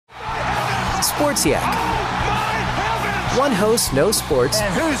Sports Yak. One host knows sports.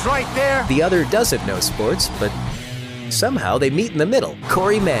 And who's right there? The other doesn't know sports, but somehow they meet in the middle.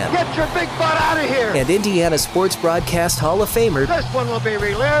 Corey Mann. Get your big butt out of here! And Indiana Sports Broadcast Hall of Famer This one will be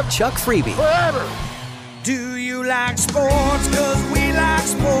relived Chuck Freeby. forever. Do you like sports? 'Cause we like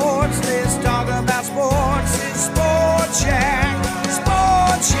sports. Let's talk about sports. It's Sports Yak.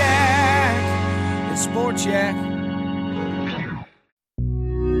 Sports Yak. It's Sports Yak.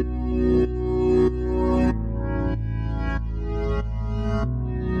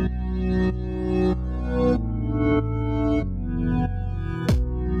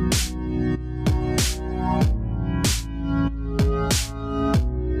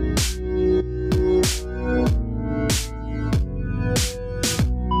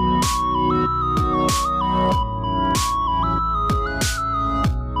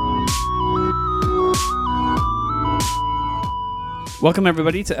 Welcome,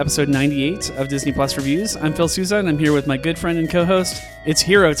 everybody, to episode 98 of Disney Plus Reviews. I'm Phil Sousa, and I'm here with my good friend and co-host. It's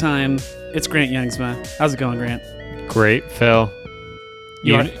hero time. It's Grant Youngsma. How's it going, Grant? Great, Phil.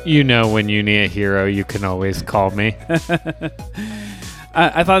 You You know when you need a hero, you can always call me.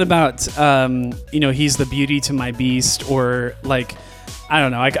 I thought about, he's the beauty to my beast, or like, I don't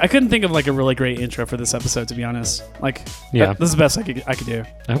know. I couldn't think of like a really great intro for this episode, to be honest. Like, Yeah. this is the best I could do.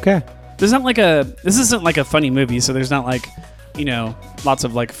 Okay. This isn't like a funny movie, so there's not like, lots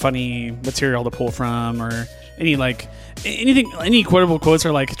of like funny material to pull from, or any quotable quotes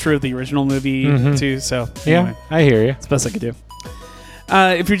are like true of the original movie too. So anyway, Yeah, I hear you. it's the best I could do.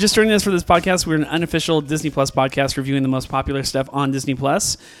 If you're just joining us for this podcast, we're an unofficial Disney Plus podcast reviewing the most popular stuff on Disney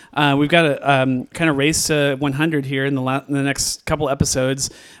Plus. We've got a kind of race to 100 here in the next couple episodes.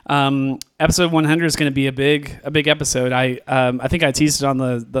 Episode 100 is going to be a big episode. I think I teased it on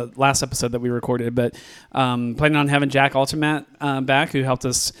the last episode that we recorded, but planning on having Jack Altumat back, who helped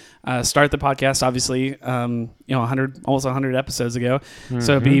us start the podcast. Obviously, 100 almost 100 episodes ago.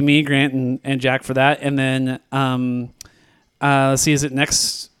 So it'd be me, Grant, and Jack for that, and then. Let's see, is it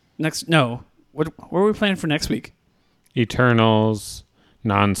next? No. What are we planning for next week? Eternals,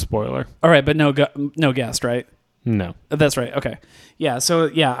 non-spoiler. All right, but no guest, right? No. That's right. Okay. Yeah. So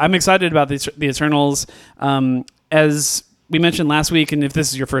yeah, I'm excited about the Eternals. As we mentioned last week, and if this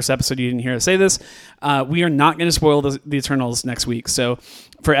is your first episode, you didn't hear us say this, we are not going to spoil the Eternals next week. So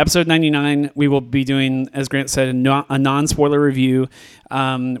for episode 99, we will be doing, as Grant said, a non-spoiler review.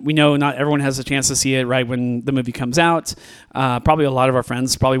 We know not everyone has a chance to see it right when the movie comes out. Probably a lot of our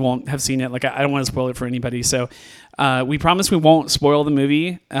friends probably won't have seen it. Like, I don't want to spoil it for anybody. So we promise we won't spoil the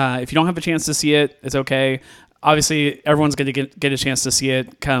movie. If you don't have a chance to see it, it's okay. Obviously, everyone's going to get a chance to see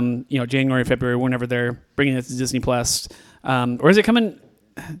it come, January, February, whenever they're bringing it to Disney Plus. Or is it coming?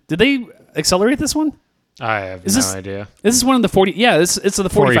 Did they accelerate this one? I have idea. This is one of the 40. Yeah, it's the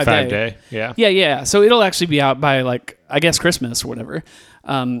 45 day. Yeah. Yeah. So it'll actually be out by like, I guess, Christmas or whatever.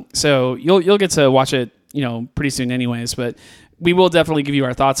 So you'll get to watch it, pretty soon anyways. But we will definitely give you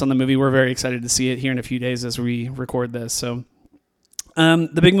our thoughts on the movie. We're very excited to see it here in a few days as we record this. So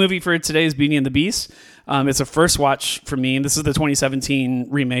the big movie for today is Beauty and the Beast. It's a first watch for me. This is the 2017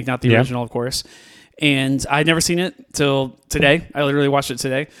 remake, not the original, of course. And I'd never seen it till today. I literally watched it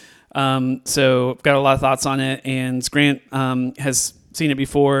today. So I've got a lot of thoughts on it. And Grant has seen it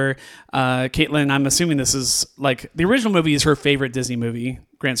before. Caitlin, I'm assuming this is like the original movie is her favorite Disney movie,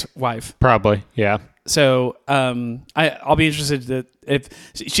 Grant's wife. Probably, yeah. So I'll be interested if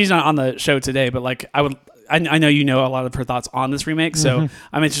she's not on the show today, but like I know you know a lot of her thoughts on this remake, so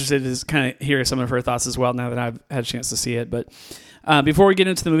I'm interested to kind of hear some of her thoughts as well now that I've had a chance to see it. But before we get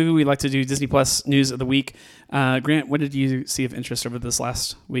into the movie, we'd like to do Disney Plus news of the week. Grant, what did you see of interest over this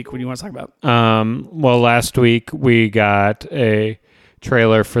last week? What do you want to talk about? Well, last week we got a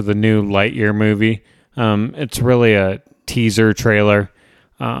trailer for the new Lightyear movie. It's really a teaser trailer.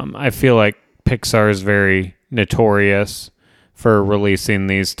 I feel like Pixar is very notorious for releasing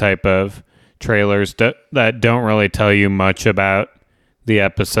these type of trailers that don't really tell you much about the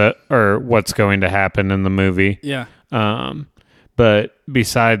episode or what's going to happen in the movie. Yeah. But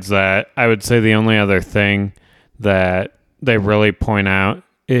besides that, I would say the only other thing that they really point out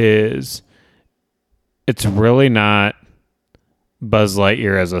is it's really not Buzz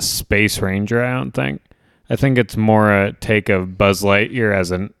Lightyear as a space ranger, I don't think. I think it's more a take of Buzz Lightyear as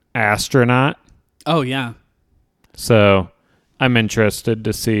an astronaut. Oh, yeah. So I'm interested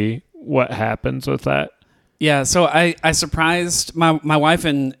to see what happens with that. Yeah, so I surprised my wife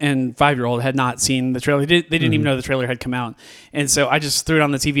and 5-year-old had not seen the trailer. They didn't even know the trailer had come out. And so I just threw it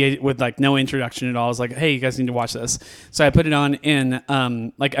on the TV with like no introduction at all. I was like, hey, you guys need to watch this. So I put it on and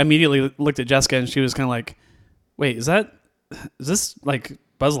like immediately looked at Jessica and she was kind of like, wait, is this like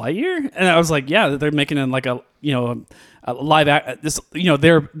Buzz Lightyear? And I was like, yeah, they're making it like a live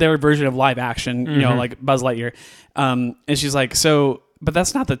their version of live action, like Buzz Lightyear. And she's like, so, but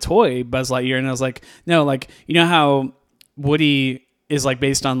that's not the toy Buzz Lightyear. And I was like, no, like, you know how Woody is like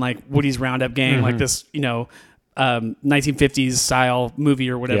based on like Woody's Roundup Gang, like this, 1950s style movie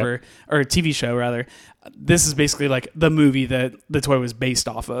or whatever, or TV show rather. This is basically like the movie that the toy was based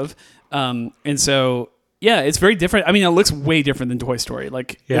off of. And so, yeah, it's very different. I mean, it looks way different than Toy Story.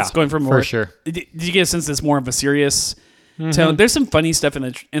 Like it's going from more, for sure. Did you get a sense it's more of a serious tone? There's some funny stuff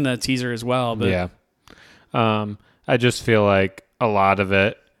in the teaser as well, but yeah. I just feel like a lot of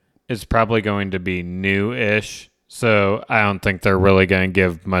it is probably going to be new-ish. So I don't think they're really going to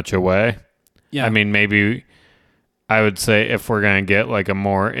give much away. Yeah. I mean, maybe I would say if we're going to get like a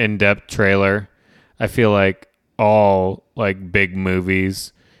more in-depth trailer, I feel like all like big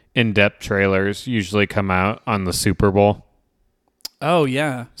movies, in-depth trailers usually come out on the Super Bowl. Oh,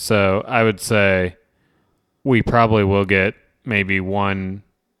 yeah. So I would say we probably will get maybe one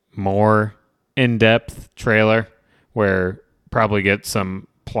more in-depth trailer where probably get some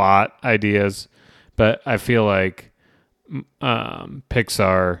plot ideas. But I feel like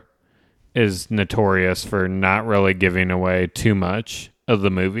Pixar is notorious for not really giving away too much of the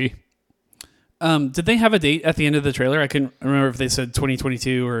movie. Did they have a date at the end of the trailer? I couldn't remember if they said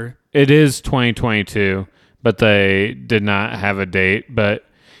 2022 or... It is 2022, but they did not have a date. But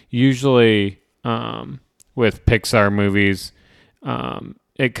usually with Pixar movies,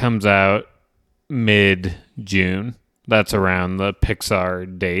 it comes out mid-June. That's around the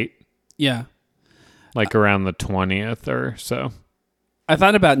Pixar date. Yeah. Like around the 20th or so. I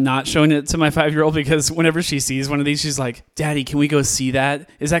thought about not showing it to my 5-year-old because whenever she sees one of these, she's like, Daddy, can we go see that?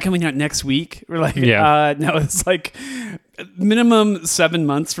 Is that coming out next week? We're like, no, it's like minimum 7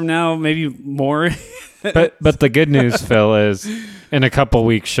 months from now, maybe more. But the good news, Phil, is in a couple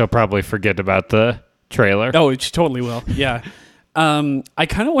weeks, she'll probably forget about the trailer. Oh, she totally will. Yeah. I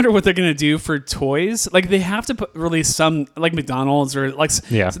kind of wonder what they're going to do for toys. Like they have to release some like McDonald's or like,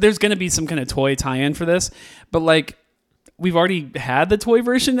 so there's going to be some kind of toy tie-in for this, but like we've already had the toy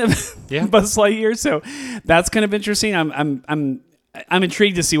version of Buzz Lightyear. So that's kind of interesting. I'm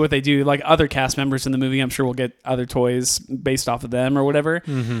intrigued to see what they do. Like other cast members in the movie, I'm sure we'll get other toys based off of them or whatever.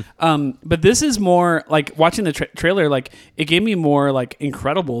 But this is more like watching the trailer. Like it gave me more like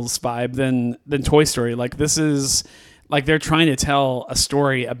Incredibles vibe than Toy Story. Like this is like they're trying to tell a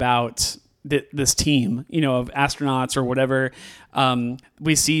story about this team, of astronauts or whatever.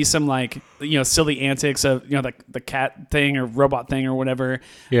 We see some like, silly antics of, the cat thing or robot thing or whatever.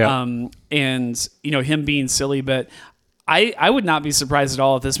 Yeah. And, him being silly, but I would not be surprised at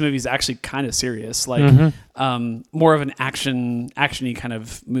all if this movie is actually kind of serious, like more of an action-y kind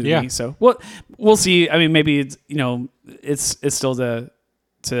of movie. Yeah. So we'll see. I mean, maybe it's, it's still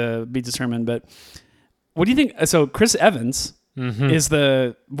to be determined, but what do you think? So Chris Evans is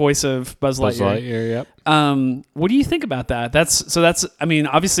the voice of Buzz Lightyear. Buzz Lightyear, yep. What do you think about that? That's, I mean,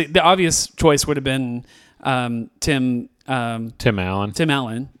 obviously the obvious choice would have been Tim Allen. Tim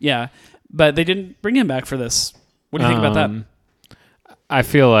Allen, yeah. But they didn't bring him back for this. What do you think about that? I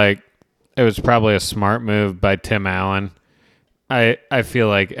feel like it was probably a smart move by Tim Allen. I feel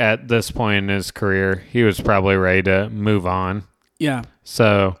like at this point in his career, he was probably ready to move on. Yeah.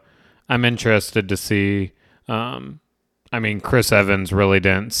 So I'm interested to see. I mean, Chris Evans really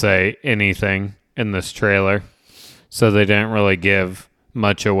didn't say anything in this trailer, so they didn't really give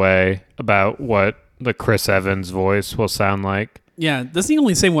much away about what the Chris Evans voice will sound like. Yeah, doesn't he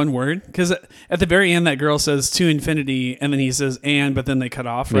only say one word? Because at the very end, that girl says to infinity, and then he says and, but then they cut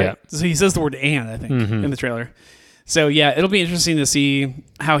off, right? Yeah. So he says the word and, I think, in the trailer. So yeah, it'll be interesting to see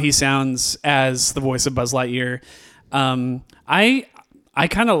how he sounds as the voice of Buzz Lightyear. I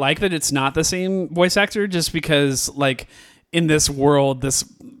kind of like that it's not the same voice actor, just because like in this world, this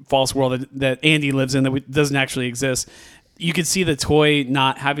false world that Andy lives in that doesn't actually exist, you could see the toy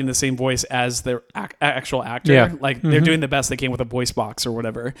not having the same voice as their actual actor. Yeah. Like they're doing the best they can with a voice box or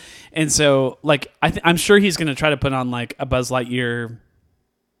whatever. And so like I'm sure he's going to try to put on like a Buzz Lightyear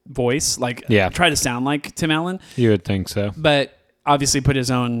voice, like try to sound like Tim Allen. You would think so. But obviously put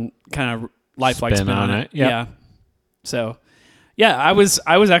his own kind of lifelike spin on it. Yep. Yeah. So yeah, I was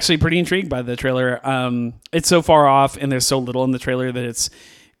actually pretty intrigued by the trailer. It's so far off and there's so little in the trailer that it's,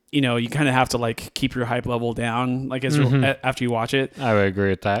 you kind of have to like keep your hype level down, like after you watch it. I would agree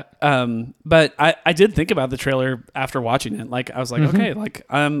with that. But I did think about the trailer after watching it. Like I was like, okay, like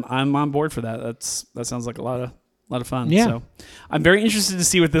I'm on board for that. That sounds like a lot of fun. Yeah. So I'm very interested to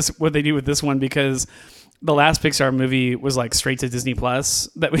see what they do with this one, because the last Pixar movie was like straight to Disney Plus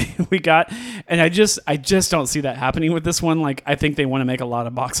that we got, and I just don't see that happening with this one. Like, I think they want to make a lot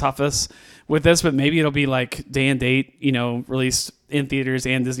of box office with this, but maybe it'll be like day and date, released in theaters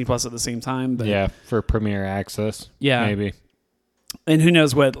and Disney Plus at the same time. But yeah, for premiere access. Yeah, maybe. And who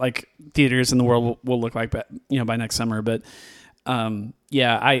knows what like theaters in the world will look like, by next summer. But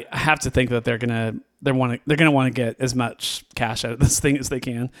I have to think that they're gonna want to get as much cash out of this thing as they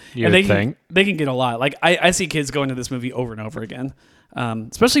can. They can get a lot. Like I see kids going to this movie over and over again,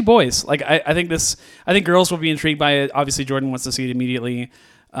 especially boys. Like I think girls will be intrigued by it. Obviously, Jordan wants to see it immediately.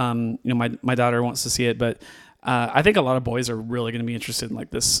 My daughter wants to see it, but I think a lot of boys are really going to be interested in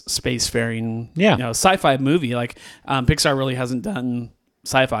like this spacefaring, sci-fi movie. Like Pixar really hasn't done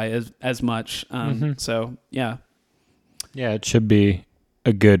sci-fi as much. So yeah, it should be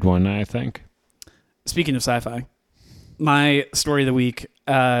a good one, I think. Speaking of sci-fi, my story of the week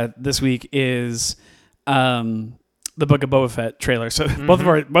this week is the Book of Boba Fett trailer. So both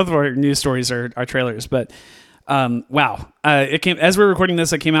of our news stories are trailers, but wow, it came as we're recording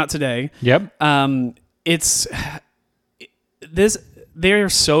this. It came out today. Yep. It's this. They're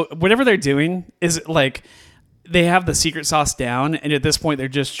so whatever they're doing is like they have the secret sauce down, and at this point, they're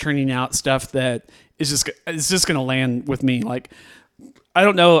just churning out stuff that is just going to land with me. Like I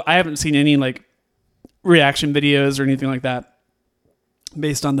don't know. I haven't seen any like reaction videos or anything like that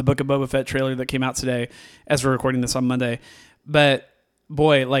based on the Book of Boba Fett trailer that came out today as we're recording this on Monday. But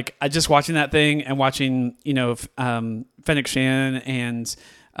boy, like I just watching that thing and watching, Fennec Shan and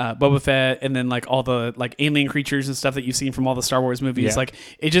Boba Fett, and then like all the like alien creatures and stuff that you've seen from all the Star Wars movies. Yeah. Like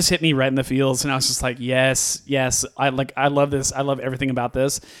it just hit me right in the feels, and I was just like, yes, I love this. I love everything about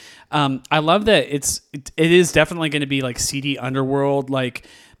this. I love that it is definitely going to be like seedy underworld. Like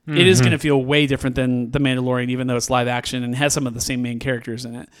it is going to feel way different than The Mandalorian, even though it's live action and has some of the same main characters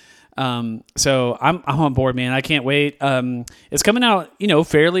in it. So I'm on board, man. I can't wait. It's coming out,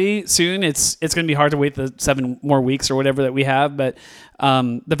 fairly soon. It's going to be hard to wait the 7 more weeks or whatever that we have. But,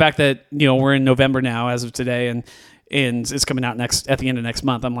 the fact that, we're in November now as of today and it's coming out at the end of next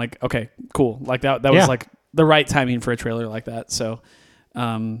month, I'm like, okay, cool. Like that was like the right timing for a trailer like that. So,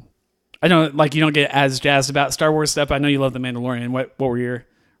 I know like you don't get as jazzed about Star Wars stuff. I know you love The Mandalorian. What were your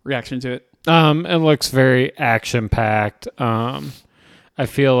reaction to it? It looks very action packed. I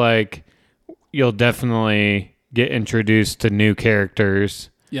feel like you'll definitely get introduced to new characters.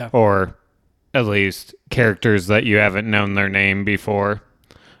 Yeah. Or at least characters that you haven't known their name before.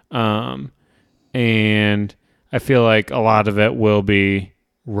 And I feel like a lot of it will be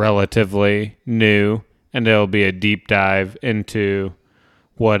relatively new, and it'll be a deep dive into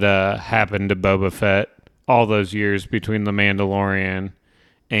what happened to Boba Fett all those years between The Mandalorian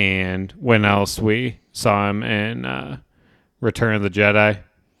and when else we saw him in Return of the Jedi.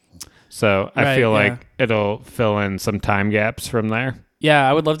 So I feel like it'll fill in some time gaps from there. Yeah,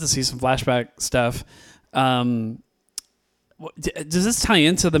 I would love to see some flashback stuff. Does this tie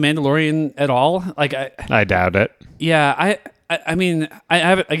into The Mandalorian at all? Like, I doubt it. Yeah, I mean, I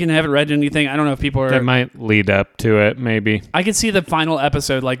haven't read anything. I don't know if people are. That might lead up to it, maybe. I could see the final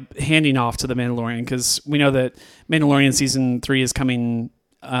episode like handing off to The Mandalorian, because we know that Mandalorian season 3 is coming.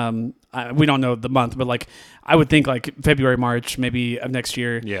 We don't know the month, but like I would think like February, March, maybe of next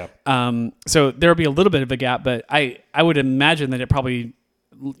year. Yeah. So there'll be a little bit of a gap, but I would imagine that it probably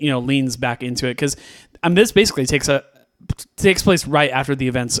leans back into it, because this basically takes place right after the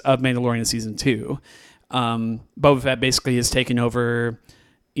events of Mandalorian season 2. Boba Fett basically has taken over,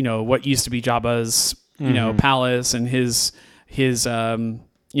 what used to be Jabba's, palace and his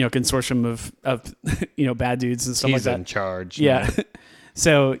consortium of bad dudes and stuff like that. He's in charge. Yeah.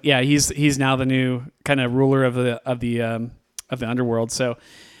 So yeah, he's now the new kind of ruler of the underworld. So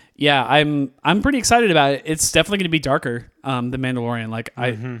yeah, I'm pretty excited about it. It's definitely going to be darker than Mandalorian. Like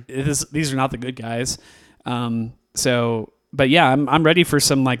these are not the good guys. But yeah, I'm ready for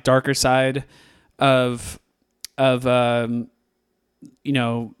some like darker side of the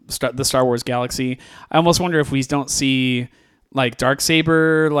Star Wars galaxy. I almost wonder if we don't see like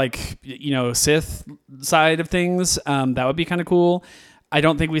Darksaber, like Sith side of things. That would be kind of cool. I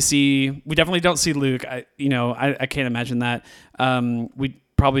don't think we definitely don't see Luke. I can't imagine that. We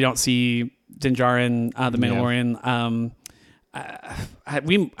probably don't see Din Djarin, the Mandalorian.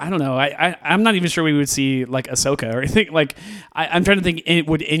 I don't know. I'm not even sure we would see like Ahsoka or anything. Like I'm trying to think,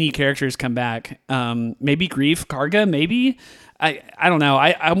 would any characters come back? Maybe Greef Karga, maybe. I don't know.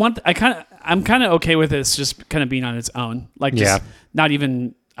 I'm kind of okay with this just kind of being on its own. Like just not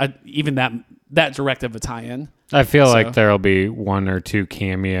even that direct of a tie-in. I feel like there'll be 1 or 2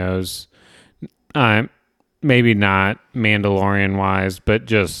 cameos. Maybe not Mandalorian wise, but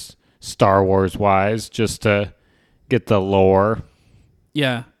just Star Wars wise, just to get the lore.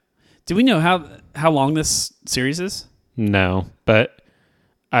 Yeah. Do we know how long this series is? No, but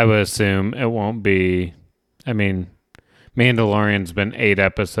I would assume it won't be. I mean, Mandalorian's been 8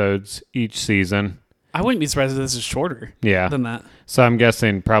 episodes each season. I wouldn't be surprised if this is shorter than that. So I'm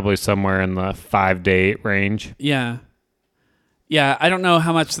guessing probably somewhere in the 5 to 8 range. Yeah. Yeah, I don't know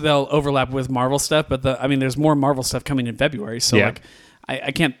how much they'll overlap with Marvel stuff, but there's more Marvel stuff coming in February, so like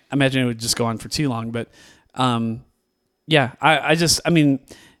I can't imagine it would just go on for too long. But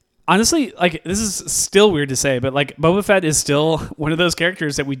honestly, like, this is still weird to say, but like, Boba Fett is still one of those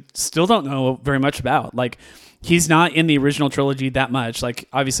characters that we still don't know very much about. Like, he's not in the original trilogy that much. Like,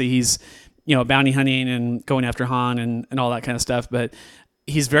 obviously he's, bounty hunting and going after Han and all that kind of stuff, but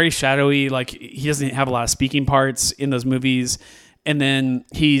he's very shadowy. Like, he doesn't have a lot of speaking parts in those movies. And then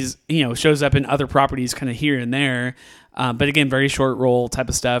he's, shows up in other properties kind of here and there. But again, very short role type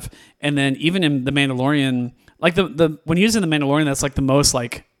of stuff. And then even in The Mandalorian, like when he was in The Mandalorian, that's like the most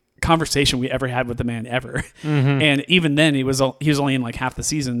like conversation we ever had with the man ever. Mm-hmm. And even then he was only in like half the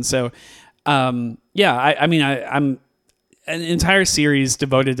season. So, I'm an entire series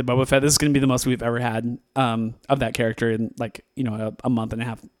devoted to Boba Fett. This is going to be the most we've ever had of that character in like, a month and a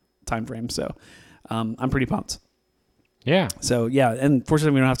half time frame. So I'm pretty pumped. Yeah. So yeah, and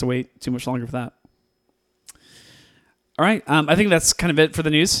fortunately we don't have to wait too much longer for that. All right. I think that's kind of it for the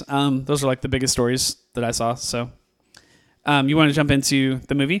news. Those are like the biggest stories that I saw. So you want to jump into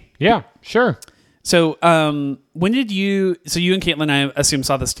the movie? Yeah, sure. So when did you and Caitlin, I assume,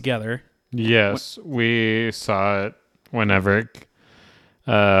 saw this together? Yes, we saw it whenever.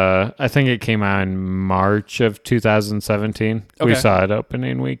 I think it came out in March of 2017. Okay. We saw it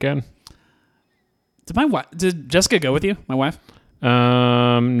opening weekend. Did Jessica go with you, my wife?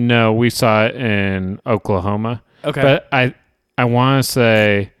 No, we saw it in Oklahoma. Okay. But I want to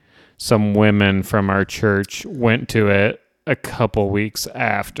say some women from our church went to it a couple weeks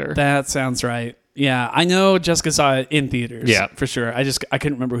after. That sounds right. Yeah, I know Jessica saw it in theaters. Yeah, for sure. I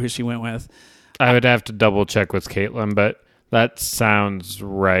couldn't remember who she went with. I would have to double check with Caitlin, but that sounds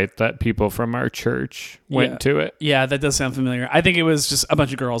right, that people from our church went to it. Yeah, that does sound familiar. I think it was just a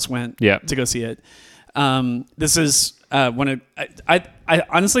bunch of girls went to go see it. This is when I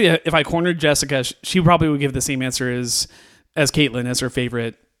honestly, if I cornered Jessica, she probably would give the same answer as Caitlin as her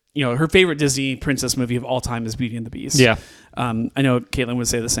favorite. Her favorite Disney princess movie of all time is Beauty and the Beast. Yeah. I know Caitlin would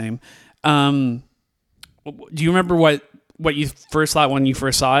say the same. Do you remember what you first thought when you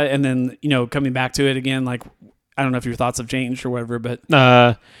first saw it, and then coming back to it again? Like, I don't know if your thoughts have changed or whatever,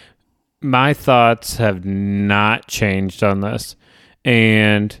 but my thoughts have not changed on this,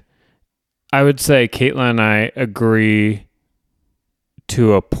 and I would say Caitlin and I agree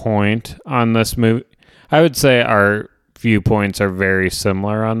to a point on this movie. I would say our viewpoints are very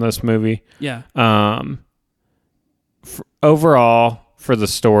similar on this movie. Yeah. Overall, for the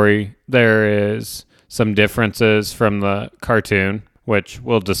story, there is some differences from the cartoon, which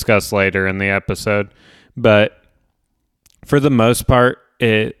we'll discuss later in the episode. But for the most part,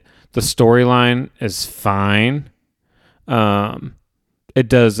 the storyline is fine. It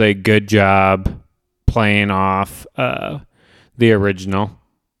does a good job playing off the original,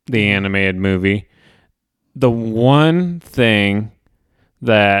 the animated movie. The one thing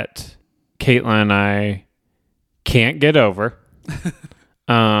that Caitlin and I can't get over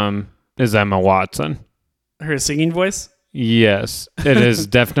is Emma Watson. Her singing voice? Yes, it is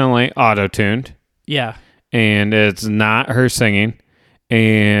definitely auto-tuned. Yeah. And it's not her singing.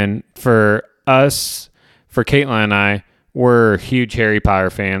 And for us, for Caitlin and I, we're huge Harry Potter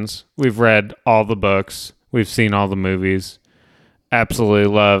fans. We've read all the books. We've seen all the movies.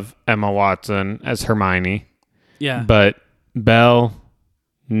 Absolutely love Emma Watson as Hermione. Yeah. But Belle,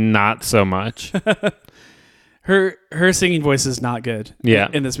 not so much. Her singing voice is not good. Yeah.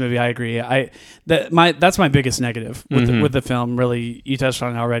 In this movie, I agree. That's my biggest negative with the film. Really, you touched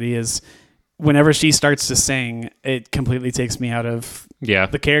on it already. Is whenever she starts to sing, it completely takes me out of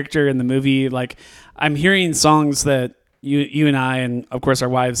the character in the movie. Like, I'm hearing songs that you and I, and of course our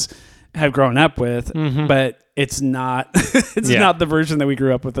wives, have grown up with, but it's not not the version that we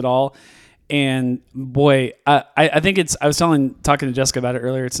grew up with at all. And boy, I think I was talking to Jessica about it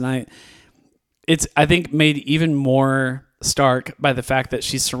earlier tonight. It's, I think, made even more stark by the fact that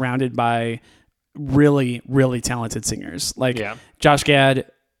she's surrounded by really, really talented singers. Like Josh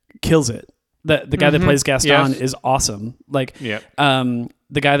Gad kills it. The guy that plays Gaston is awesome. Like, the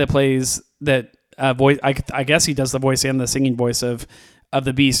guy that plays that voice, I guess he does the voice and the singing voice of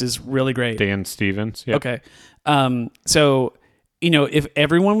the Beast is really great. Dan Stevens. Yep. Okay. So, if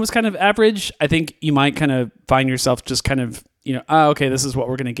everyone was kind of average, I think you might kind of find yourself just kind of okay, this is what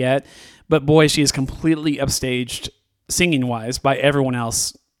we're going to get. But boy, she is completely upstaged singing wise by everyone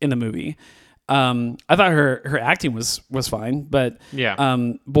else in the movie. I thought her acting was fine, but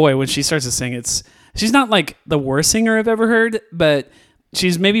boy, when she starts to sing, she's not like the worst singer I've ever heard, but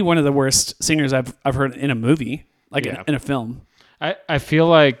she's maybe one of the worst singers I've heard in a movie, like in a film. I feel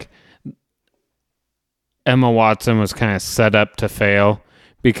like Emma Watson was kind of set up to fail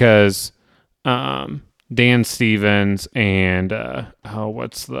because Dan Stevens and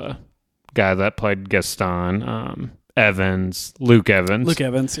what's the guy that played Gaston? Luke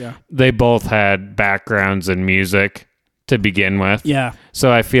Evans, yeah. They both had backgrounds in music to begin with. Yeah.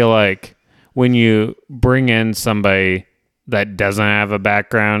 So I feel like when you bring in somebody that doesn't have a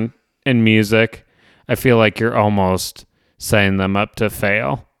background in music, I feel like you're almost setting them up to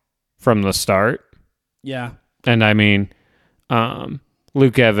fail from the start. Yeah. And I mean,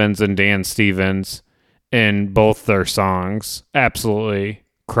 Luke Evans and Dan Stevens in both their songs absolutely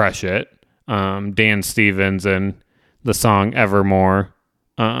crush it. Dan Stevens in the song Evermore.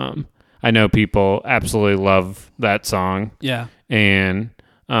 I know people absolutely love that song. Yeah. And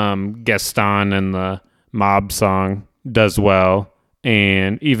Gaston in the Mob song does well.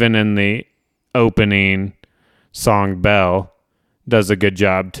 And even in the opening song Belle does a good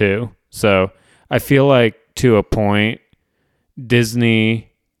job too. So I feel like to a point,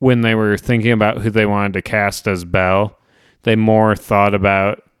 Disney, when they were thinking about who they wanted to cast as Belle, they more thought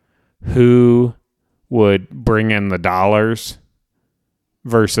about who would bring in the dollars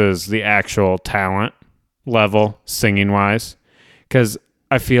versus the actual talent level singing wise. Because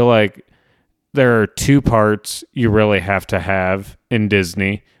I feel like there are two parts you really have to have in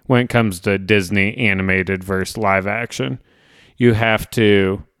Disney when it comes to Disney animated versus live action. You have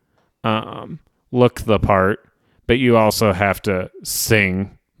to look the part, but you also have to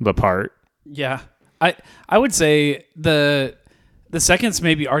sing the part. Yeah. I would say the second's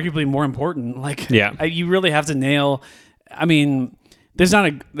maybe arguably more important. Like, you really have to nail. I mean, there's not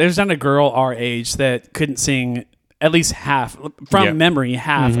a girl our age that couldn't sing at least half from memory,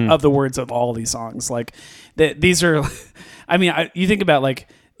 half of the words of all these songs. Like, these are. I mean, you think about like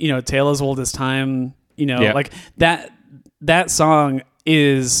Tale as Old as Time. Like that song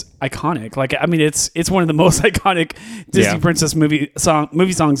is iconic. Like, I mean, it's one of the most iconic Disney princess movie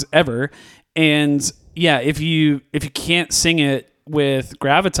songs ever. And yeah, if you can't sing it with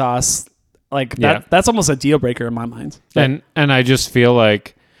gravitas, like that's almost a deal breaker in my mind. And I just feel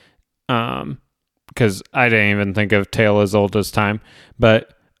like, because I didn't even think of Tale as Old as Time,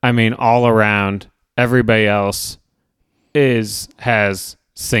 but I mean, all around, everybody else has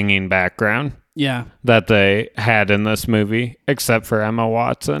singing background. Yeah, that they had in this movie, except for Emma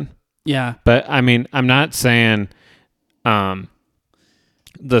Watson. Yeah, but I mean, I'm not saying the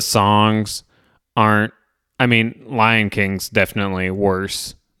songs aren't. I mean, Lion King's definitely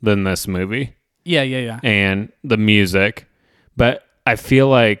worse than this movie. Yeah. And the music, but I feel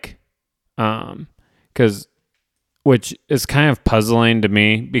like, which is kind of puzzling to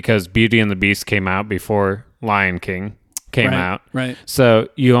me because Beauty and the Beast came out before Lion King came out. Right. So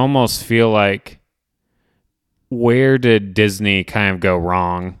you almost feel like, where did Disney kind of go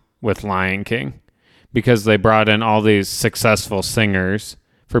wrong with Lion King? Because they brought in all these successful singers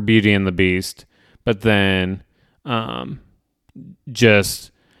for Beauty and the Beast, but then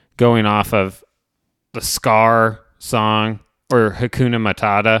just going off of the Scar song or Hakuna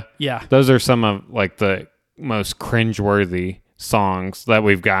Matata. Yeah. Those are some of like the most cringeworthy songs that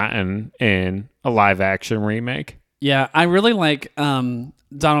we've gotten in a live action remake. Yeah, I really like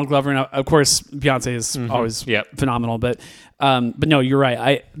Donald Glover, and of course Beyonce is always phenomenal. But no, you're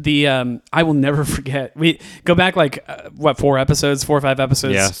right. I will never forget. We go back like 4 or 5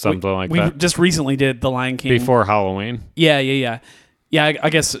 episodes. Yeah, something like that. We just recently did The Lion King before Halloween. Yeah. I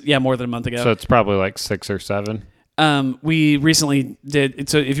guess more than a month ago. So it's probably like 6 or 7. We recently did.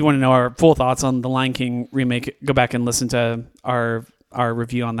 So if you want to know our full thoughts on The Lion King remake, go back and listen to our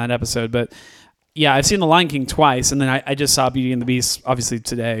review on that episode. But yeah, I've seen The Lion King twice, and then I just saw Beauty and the Beast, obviously,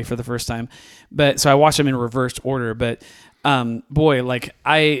 today for the first time. But so I watched them in reversed order. But boy, like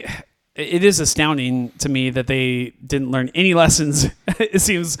it is astounding to me that they didn't learn any lessons. It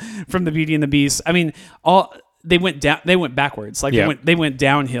seems from the Beauty and the Beast. I mean, they went backwards. Like they went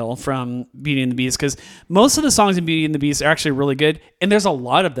downhill from Beauty and the Beast, because most of the songs in Beauty and the Beast are actually really good, and there's a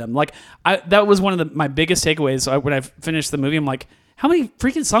lot of them. Like that was one of my biggest takeaways. When I finished the movie, I'm like, how many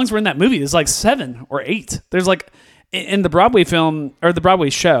freaking songs were in that movie? There's like 7 or 8. There's like, in the Broadway film or the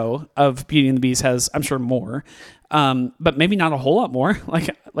Broadway show of Beauty and the Beast has, I'm sure, more, but maybe not a whole lot more, like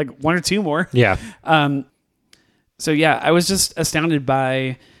 1 or 2 more. Yeah. So yeah, I was just astounded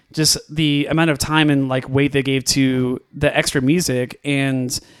by just the amount of time and like weight they gave to the extra music. And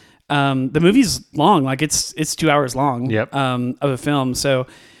the movie's long, like it's 2 hours long. Yep. Of a film. So,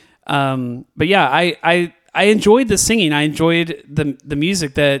 but yeah, I enjoyed the singing. I enjoyed the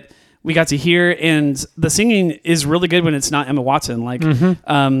music that we got to hear, and the singing is really good when it's not Emma Watson. Like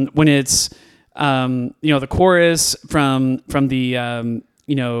when it's the chorus from the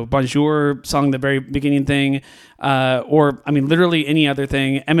Bonjour song, the very beginning thing, or I mean literally any other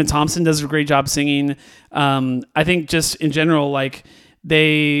thing. Emma Thompson does a great job singing. I think just in general, like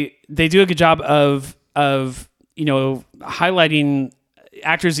they do a good job of highlighting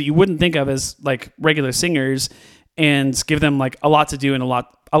actors that you wouldn't think of as like regular singers, and give them like a lot to do and a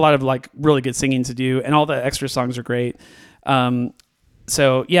lot of like really good singing to do, and all the extra songs are great.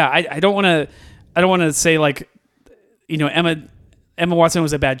 So yeah, I don't want to say like, Emma Watson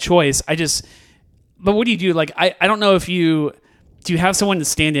was a bad choice. But what do you do? Like, I don't know if do you have someone to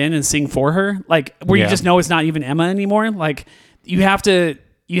stand in and sing for her? Like where you just know it's not even Emma anymore. Like you have to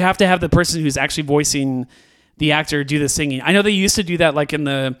have the person who's actually voicing the actor do the singing. I know they used to do that like in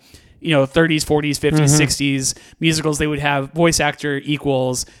the 30s, 40s, 50s, 60s musicals. They would have voice actor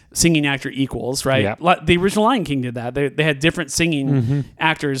equals singing actor equals, right? Yeah. The original Lion King did that. They had different singing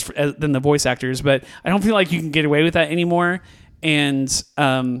actors than the voice actors, but I don't feel like you can get away with that anymore. And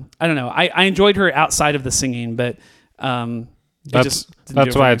I don't know. I enjoyed her outside of the singing, but that's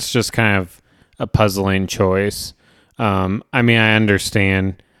why it's just kind of a puzzling choice. I mean, I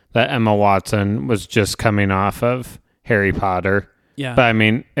understand that Emma Watson was just coming off of Harry Potter. Yeah. But I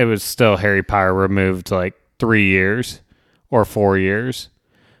mean, it was still Harry Potter removed like 3 years or 4 years.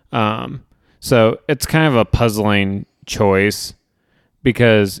 So it's kind of a puzzling choice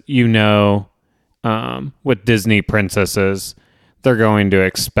because, with Disney princesses, they're going to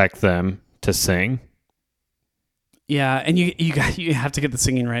expect them to sing. Yeah. And you have to get the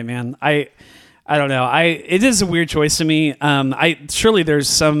singing right, man. I don't know. It is a weird choice to me. Surely there's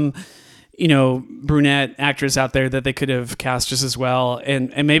some, brunette actress out there that they could have cast just as well,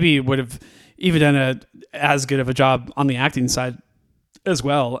 and maybe would have even done as good of a job on the acting side as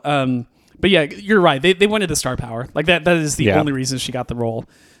well. But yeah, you're right. They wanted the star power. Like that is the only reason she got the role.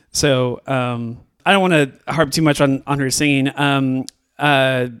 So I don't want to harp too much on her singing.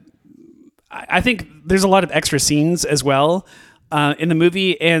 I think there's a lot of extra scenes as well in the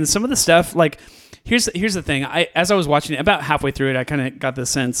movie, and some of the stuff like here's the thing. As I was watching it, about halfway through it, I kind of got the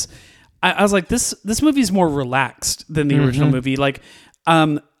sense. I was like, this movie is more relaxed than the original movie. Like,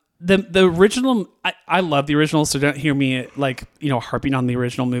 the original, I love the original, so don't hear me like, harping on the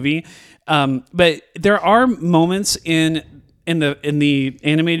original movie. But there are moments in the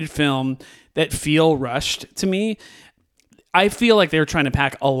animated film that feel rushed to me. I feel like they were trying to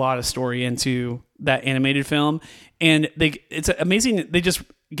pack a lot of story into that animated film, and it's amazing. They just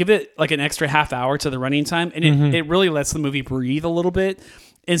give it like an extra half hour to the running time, and it really lets the movie breathe a little bit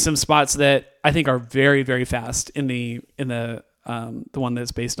in some spots that I think are very, very fast in the one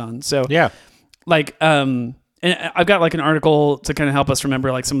that's based on. So yeah, like and I've got like an article to kind of help us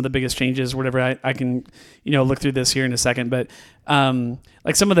remember like some of the biggest changes, whatever. I can look through this here in a second, but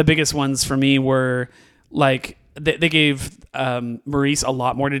like some of the biggest ones for me were like they gave Maurice a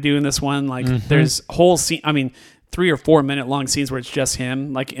lot more to do in this one. Like there's whole scene. I mean, 3 or 4 minute long scenes where it's just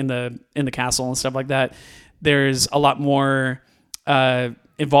him, like in the castle and stuff like that. There's a lot more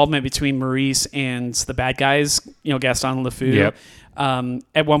involvement between Maurice and the bad guys, Gaston and LeFou. Yep.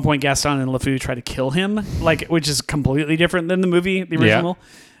 At one point, Gaston and LeFou try to kill him, which is completely different than the movie, the original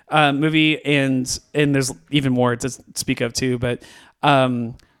movie, and there's even more to speak of too. But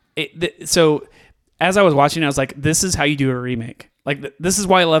so as I was watching, I was like, "This is how you do a remake." Like this is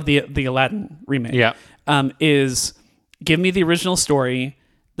why I love the Aladdin remake. Yeah, is give me the original story.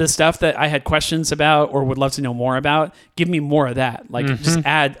 The stuff that I had questions about or would love to know more about, give me more of that. Like just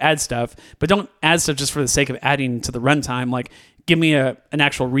add stuff, but don't add stuff just for the sake of adding to the runtime. Like give me an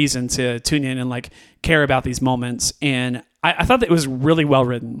actual reason to tune in and like care about these moments. And I thought that it was really well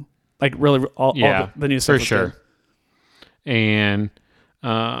written. Like really all the new stuff for sure. Good.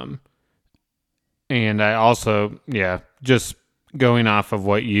 And I also, just going off of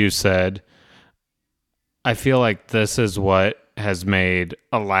what you said, I feel like this is what has made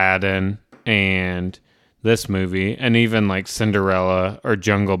Aladdin and this movie, and even like Cinderella or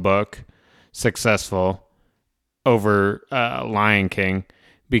Jungle Book, successful over Lion King,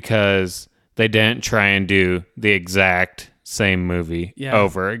 because they didn't try and do the exact same movie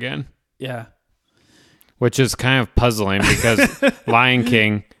over again. Yeah. Which is kind of puzzling because Lion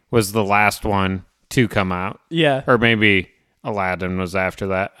King was the last one to come out. Yeah. Or maybe Aladdin was after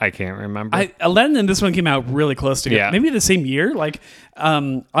that. I can't remember. Aladdin and this one came out really close together. Yeah. Maybe the same year. Like,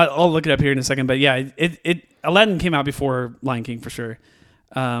 I'll look it up here in a second. But yeah, Aladdin came out before Lion King for sure.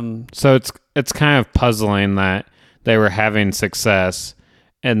 So it's kind of puzzling that they were having success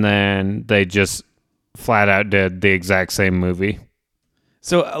and then they just flat out did the exact same movie.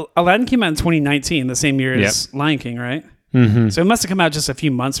 So Aladdin came out in 2019, the same year as Lion King, right? Mm-hmm. So it must have come out just a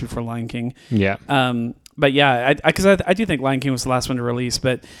few months before Lion King. Yeah. But yeah, because I do think Lion King was the last one to release.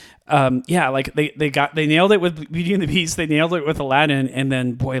 But yeah, like they nailed it with Beauty and the Beast. They nailed it with Aladdin, and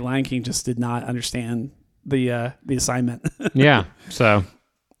then boy, Lion King just did not understand the assignment. Yeah. So,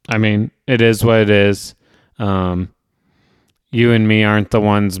 I mean, it is what it is. You and me aren't the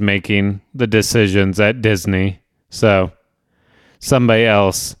ones making the decisions at Disney. So somebody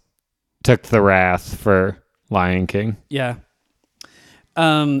else took the wrath for Lion King. Yeah.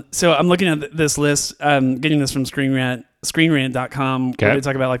 So I'm looking at this list, getting this from screenrant.com, where they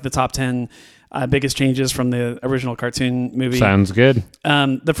talk about like the top 10 biggest changes from the original cartoon movie. Sounds good.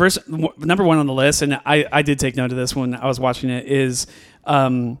 The first number one on the list, and I did take note of this when I was watching it, is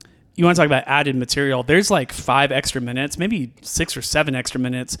you want to talk about added material. There's like 5 extra minutes, maybe 6 or 7 extra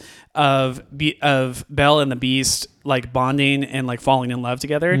minutes of Belle and the Beast like bonding and like falling in love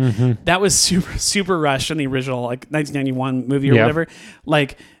together. Mm-hmm. That was super rushed in the original like 1991 movie or whatever.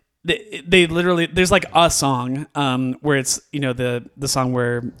 Like they literally, there's like a song where it's, you know, the song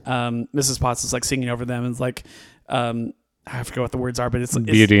where Mrs. Potts is like singing over them, and it's like I forget what the words are, but it's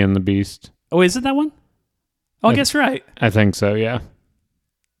Beauty and the Beast. Oh, is it that one? Oh, I guess right. I think so. Yeah.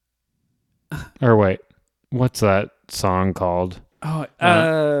 Or wait, what's that song called? Oh,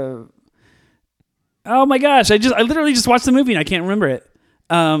 oh my gosh! I literally just watched the movie and I can't remember it.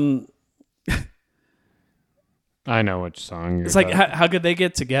 I know which song you're It's like how could they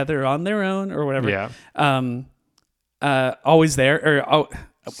get together on their own or whatever? Yeah. Always There or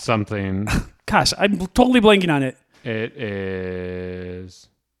something. Gosh, I'm totally blanking on it. It is.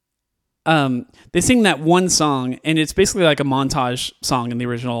 They sing that one song, and it's basically like a montage song in the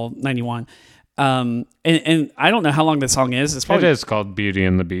original 91. And I don't know how long that song is. It's probably, it is called Beauty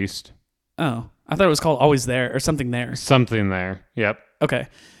and the Beast. Oh, I thought it was called Always There or something there. Something there. Yep. Okay.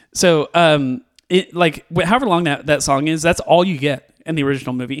 So, it like however long that song is, that's all you get in the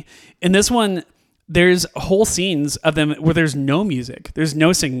original movie. In this one, there's whole scenes of them where there's no music. There's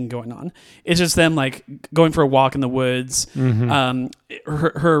no singing going on. It's just them like going for a walk in the woods. Mm-hmm.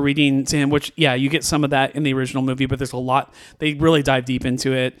 Her reading to him, which, yeah, you get some of that in the original movie, but there's a lot. They really dive deep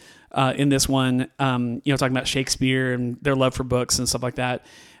into it in this one, you know, talking about Shakespeare and their love for books and stuff like that.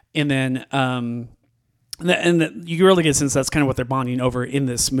 And then you really get a sense that's kind of what they're bonding over in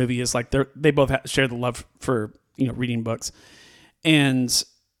this movie is like they both share the love for, you know, reading books. And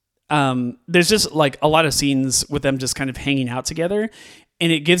there's just like a lot of scenes with them just kind of hanging out together,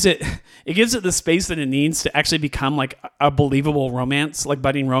 and it gives it the space that it needs to actually become like a believable romance, like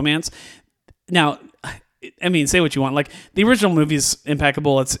budding romance. Now, I mean, say what you want. Like the original movie is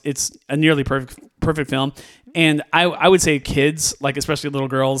impeccable. It's a nearly perfect film, and I would say kids, like especially little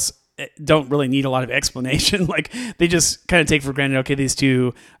girls, don't really need a lot of explanation. Like they just kind of take for granted, okay, these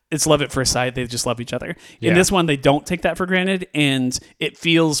two, it's love at first sight. They just love each other. Yeah. In this one, they don't take that for granted, and it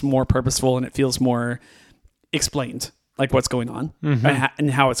feels more purposeful and it feels more explained, like what's going on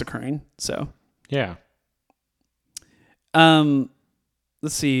and how it's occurring. So, yeah. Let's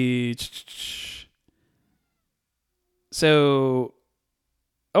see. So,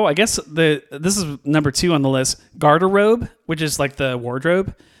 I guess this is number 2 on the list. Garderobe, which is like the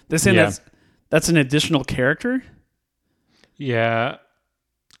wardrobe. They're saying that's an additional character. Yeah.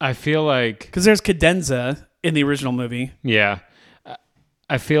 I feel like... Because there's cadenza in the original movie. Yeah.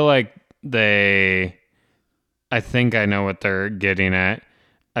 I feel like I think I know what they're getting at.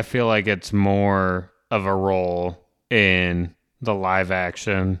 I feel like it's more of a role in the live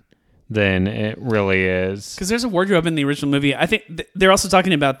action than it really is. Because there's a wardrobe in the original movie. I think they're also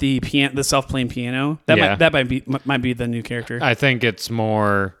talking about the self-playing piano. That might be the new character. I think it's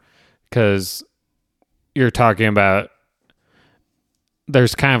more because you're talking about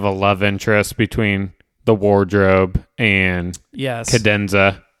there's kind of a love interest between the wardrobe and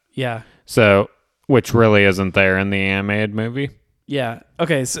cadenza. Yeah. So, which really isn't there in the animated movie. Yeah.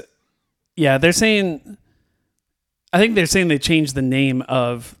 Okay. So, yeah, they're saying. I think they're saying they changed the name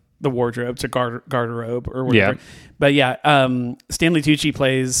of the wardrobe to garderobe or whatever. Yeah. But yeah, Stanley Tucci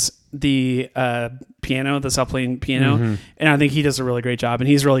plays the piano, the self-playing piano, and I think he does a really great job. And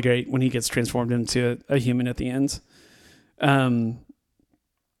he's really great when he gets transformed into a human at the end.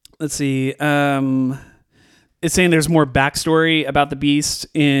 Let's see. It's saying there's more backstory about the Beast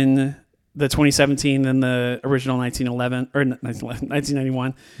in the 2017 than the original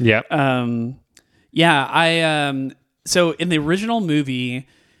 1991. Yep. So in the original movie,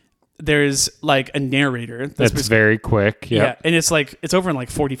 there's like a narrator. That's very quick. Yep. Yeah. And it's over in like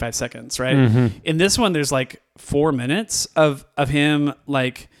 45 seconds, right? Mm-hmm. In this one, there's like 4 minutes of him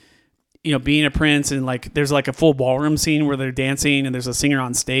like, being a prince, and like there's like a full ballroom scene where they're dancing, and there's a singer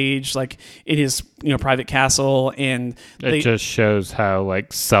on stage like in his private castle, and it just shows how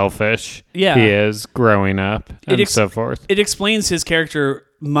like selfish he is growing up and so forth. It explains his character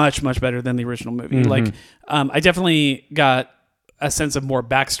much better than the original movie. Mm-hmm. Like I definitely got a sense of more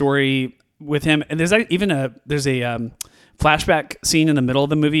backstory with him, and there's a flashback scene in the middle of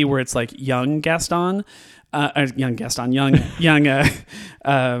the movie where it's like young Gaston. I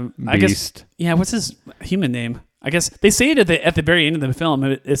guess, what's his human name? I guess they say it at the very end of the film.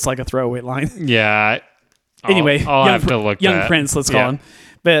 It's like a throwaway line. Yeah. Anyway, I'll have to look young prince, let's call him.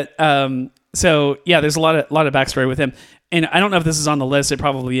 But so yeah, there's a lot of backstory with him, and I don't know if this is on the list. It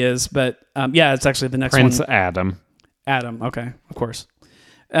probably is, but it's actually the next Prince one. Adam. Okay, of course.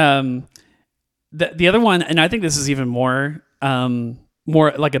 The other one, and I think this is even more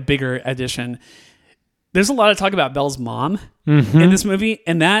like a bigger addition. There's a lot of talk about Belle's mom in this movie,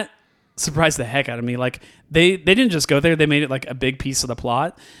 and that surprised the heck out of me. Like they didn't just go there; they made it like a big piece of the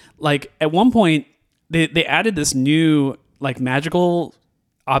plot. Like at one point, they added this new like magical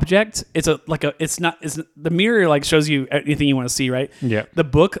object. It's the mirror like shows you anything you want to see, right? Yeah. The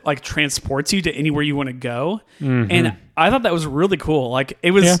book like transports you to anywhere you want to go, and I thought that was really cool. Like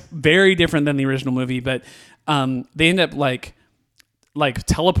it was very different than the original movie, but they end up like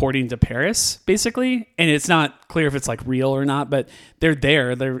teleporting to Paris basically, and it's not clear if it's like real or not, but they're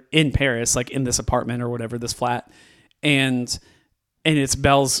in Paris, like in this apartment or whatever, this flat, and it's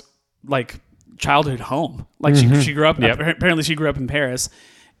Belle's like childhood home. Like she grew up apparently she grew up in Paris,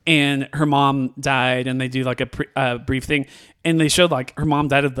 and her mom died, and they do like a brief thing, and they showed like her mom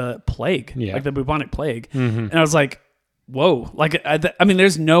died of the plague, like the bubonic plague, and I was like, whoa, like I mean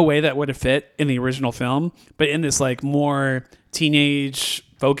there's no way that would have fit in the original film, but in this like more teenage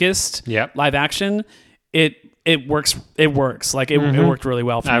focused live action, it works like it worked really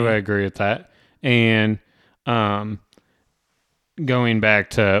well for me. I would agree with that. And going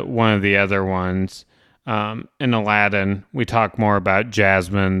back to one of the other ones, in Aladdin, we talk more about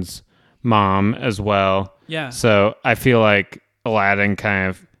Jasmine's mom as well. Yeah. So I feel like Aladdin kind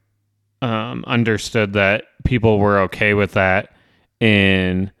of understood that people were okay with that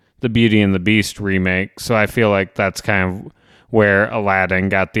in the Beauty and the Beast remake. So I feel like that's kind of where Aladdin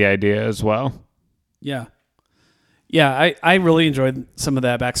got the idea as well. Yeah. Yeah, I really enjoyed some of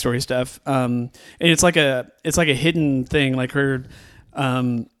that backstory stuff. And it's like a hidden thing. Like her,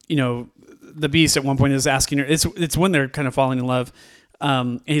 the Beast at one point is asking her. It's when they're kind of falling in love.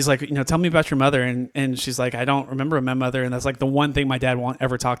 And he's like, tell me about your mother, and she's like, I don't remember my mother, and that's like the one thing my dad won't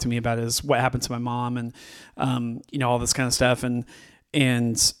ever talk to me about is what happened to my mom, and all this kind of stuff, and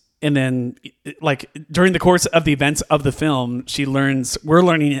then like during the course of the events of the film, we're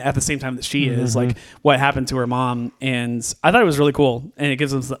learning at the same time that she is like what happened to her mom, and I thought it was really cool, and it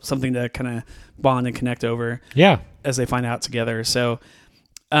gives them something to kind of bond and connect over as they find out together. So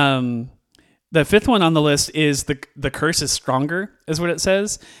the fifth one on the list is the curse is stronger, is what it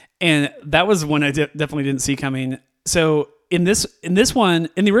says, and that was one I definitely didn't see coming. So in this one,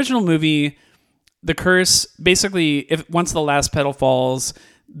 in the original movie, the curse basically, once the last petal falls,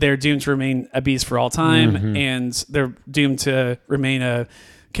 they're doomed to remain a beast for all time, and they're doomed to remain a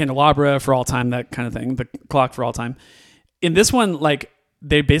candelabra for all time, that kind of thing, the clock for all time. In this one, like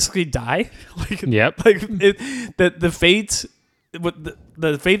they basically die. The fate.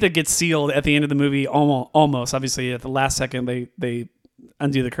 The fate that gets sealed at the end of the movie, almost obviously at the last second they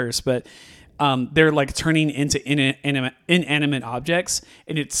undo the curse, but they're like turning into inanimate objects,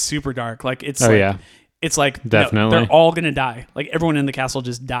 and it's super dark. Like it's it's like definitely they're all gonna die. Like everyone in the castle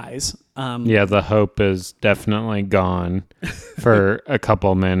just dies. The hope is definitely gone for a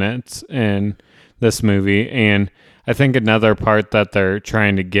couple minutes in this movie, and I think another part that they're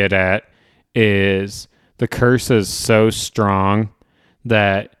trying to get at is the curse is so strong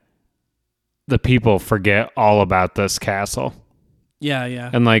that the people forget all about this castle. Yeah.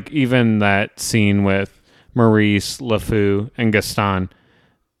 And like even that scene with Maurice, LeFou, and Gaston,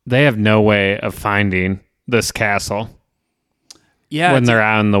 they have no way of finding this castle. Yeah. When they're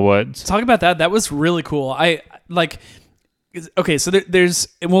out in the woods. Talk about that. That was really cool. I like. Okay, so there's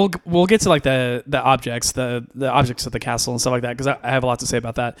we'll get to like the objects, the objects of the castle and stuff like that, because I have a lot to say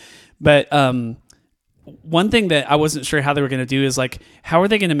about that. But one thing that I wasn't sure how they were going to do is like, how are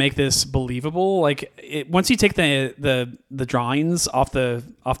they going to make this believable? Like, once you take the drawings off the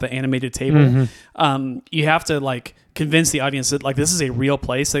animated table, you have to like convince the audience that like this is a real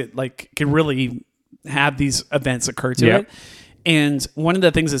place that like can really have these events occur to it. And one of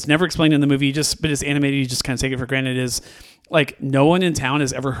the things that's never explained in the movie, but it's animated, you just kind of take it for granted, is like no one in town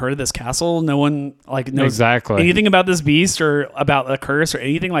has ever heard of this castle. No one like knows anything about this beast or about a curse or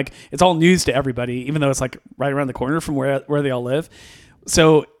anything. Like it's all news to everybody, even though it's like right around the corner from where they all live.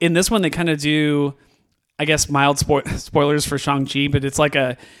 So in this one, they kind of do, I guess, mild spoilers for Shang-Chi, but it's like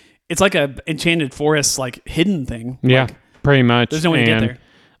a enchanted forest, like hidden thing. Yeah, like, pretty much. There's no way to get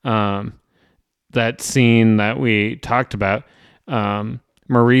there. That scene that we talked about,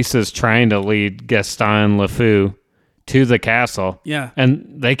 Maurice is trying to lead Gaston LeFou to the castle. Yeah.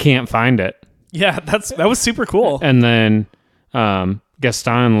 And they can't find it. Yeah, that was super cool. And then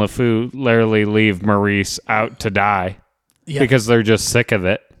Gaston and LeFou literally leave Maurice out to die because they're just sick of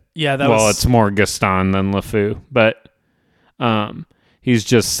it. Yeah, it's more Gaston than LeFou, but he's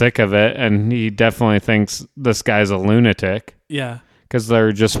just sick of it, and he definitely thinks this guy's a lunatic. Yeah. Because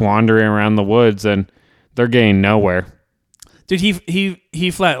they're just wandering around the woods, and they're getting nowhere. Dude,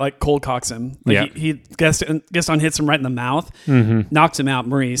 he flat like cold cocks him. Like he Gaston hits him right in the mouth, knocks him out.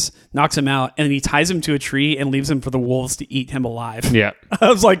 Maurice knocks him out, and he ties him to a tree and leaves him for the wolves to eat him alive. Yeah, I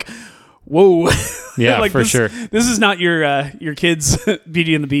was like, whoa. Yeah, like for sure. This is not your kids'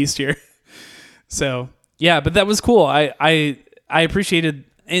 Beauty and the Beast here. So yeah, but that was cool. I appreciated.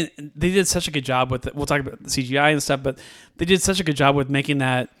 And they did such a good job with it. We'll talk about the CGI and stuff, but they did such a good job with making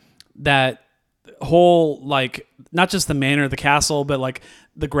that whole, like, not just the manor, the castle, but like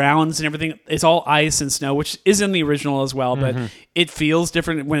the grounds and everything. It's all ice and snow, which is in the original as well, but it feels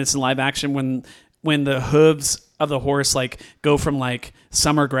different when it's in live action, when the hooves of the horse like go from like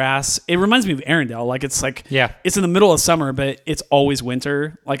summer grass. It reminds me of Arendelle. Like it's like, it's in the middle of summer, but it's always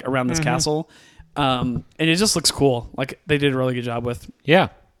winter, like around this castle. And it just looks cool. Like they did a really good job with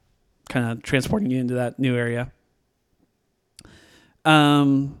kind of transporting you into that new area.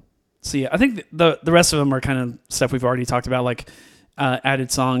 So yeah, I think the rest of them are kind of stuff we've already talked about, like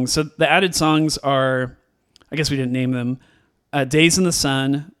added songs. So the added songs are, I guess we didn't name them, Days in the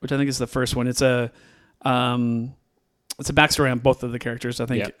Sun, which I think is the first one. It's a backstory on both of the characters, I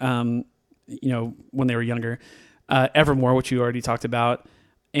think, when they were younger. Evermore, which you already talked about.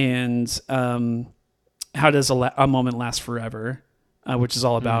 And How Does a Moment Last Forever, which is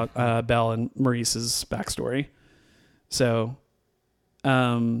all about Belle and Maurice's backstory. So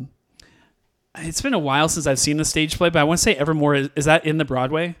it's been a while since I've seen the stage play, but I want to say Evermore, is that in the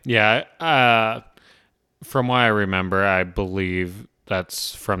Broadway? Yeah. From what I remember, I believe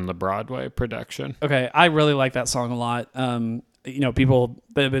that's from the Broadway production. Okay. I really like that song a lot. People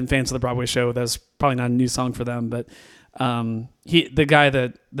that have been fans of the Broadway show, that's probably not a new song for them, but the guy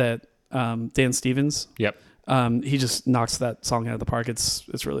that Dan Stevens, he just knocks that song out of the park.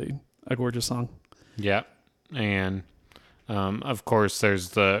 It's really a gorgeous song. Yeah. And of course there's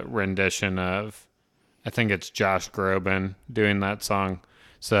the rendition of, I think it's Josh Groban doing that song.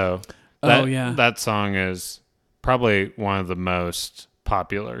 So that song is probably one of the most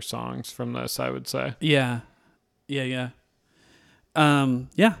popular songs from this, I would say. Yeah. You want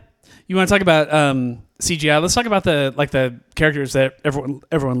to talk about CGI? Let's talk about the characters that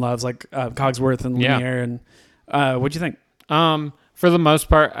everyone loves, like Cogsworth and Lumiere. And what'd you think? For the most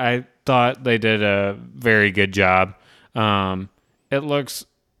part, I thought they did a very good job. It looks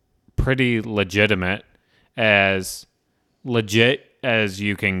pretty legitimate, as legit as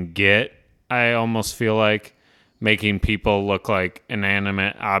you can get. I almost feel like making people look like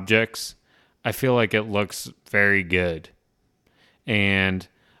inanimate objects. I feel like it looks very good. And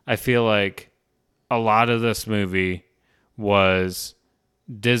I feel like a lot of this movie was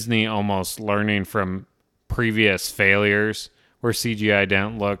Disney almost learning from previous failures where CGI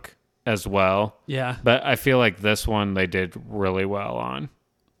didn't look as well. Yeah. But I feel like this one they did really well on.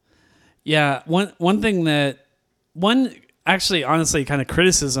 Yeah. One actually honestly kind of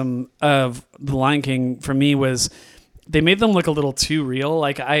criticism of The Lion King for me was they made them look a little too real.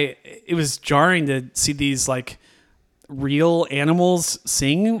 Like it was jarring to see these like real animals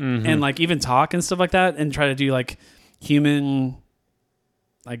sing and like even talk and stuff like that, and try to do like human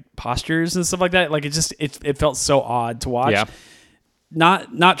like postures and stuff like that. Like it felt so odd to watch. Yeah.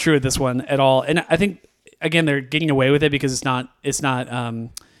 Not true with this one at all. And I think again they're getting away with it because it's not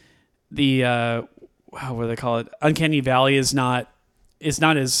the what do they call it? Uncanny Valley is not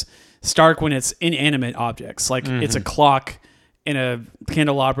as stark when it's inanimate objects. Like it's a clock and a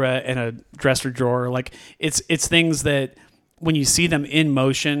candelabra and a dresser drawer. Like it's things that when you see them in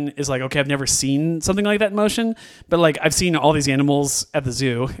motion is like, okay, I've never seen something like that in motion, but like I've seen all these animals at the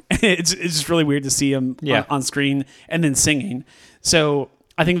zoo. It's just really weird to see them on screen and then singing. So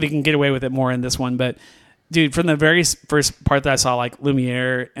I think they can get away with it more in this one. But dude, from the very first part that I saw like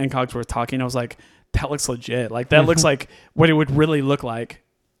Lumiere and Cogsworth talking, I was like, that looks legit. Like that looks like what it would really look like,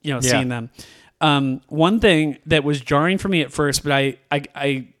 seeing them. One thing that was jarring for me at first, but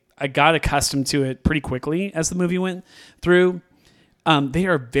I got accustomed to it pretty quickly as the movie went through. They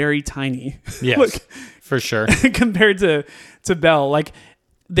are very tiny. Yes, for sure. Compared to Belle. Like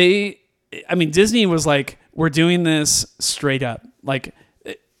Disney was like, we're doing this straight up. Like,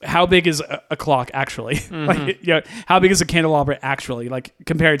 how big is a clock actually? Like, how big is a candelabra actually? Like,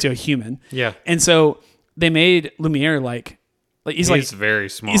 compared to a human. Yeah. And so they made Lumiere like he's very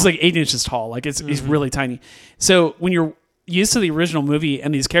small. He's like 8 inches tall. Like he's really tiny. So when you're used to the original movie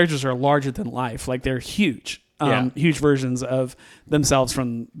and these characters are larger than life, like they're huge, huge versions of themselves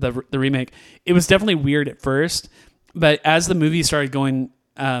from the remake. It was definitely weird at first, but as the movie started going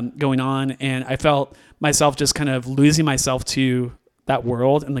on, and I felt myself just kind of losing myself to that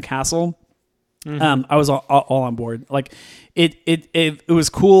world and the castle, I was all on board. Like it was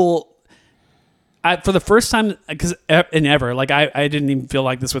cool. For the first time, because ever, like I didn't even feel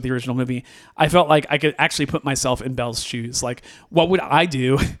like this with the original movie. I felt like I could actually put myself in Belle's shoes. Like, what would I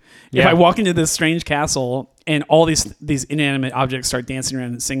do if I walk into this strange castle and all these inanimate objects start dancing around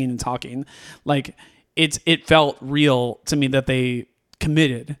and singing and talking? Like, it felt real to me that they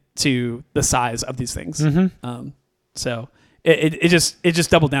committed to the size of these things. So it just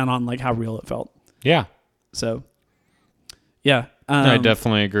doubled down on like how real it felt. Yeah. So yeah, I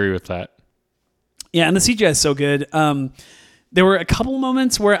definitely agree with that. Yeah, and the CGI is so good. There were a couple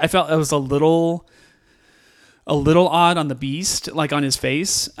moments where I felt it was a little odd on the Beast, like on his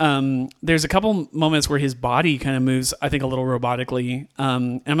face. There's a couple moments where his body kind of moves, I think, a little robotically.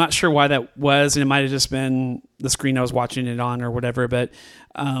 And I'm not sure why that was, and it might have just been the screen I was watching it on or whatever. But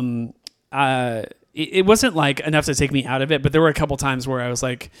it wasn't like enough to take me out of it. But there were a couple times where I was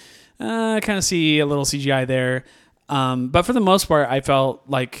like, I kind of see a little CGI there. But for the most part, I felt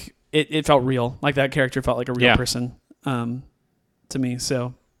like it felt real. Like that character felt like a real person to me.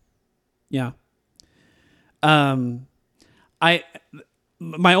 So, yeah. My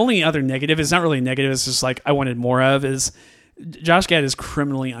only other negative is not really negative. It's just like I wanted more of is Josh Gad is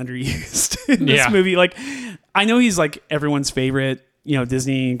criminally underused in this movie. Like, I know he's like everyone's favorite,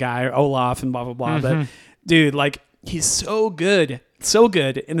 Disney guy, Olaf and blah, blah, blah. But dude, like he's so good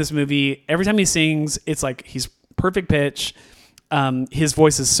in this movie. Every time he sings, it's like he's perfect pitch. His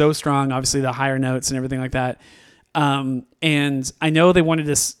voice is so strong, obviously the higher notes and everything like that. And I know they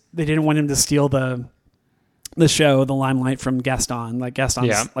didn't want him to steal the show, the limelight from Gaston. Like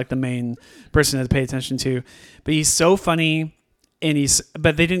Gaston's like the main person to pay attention to, but he's so funny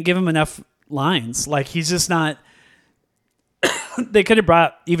but they didn't give him enough lines. Like he's just not, they could have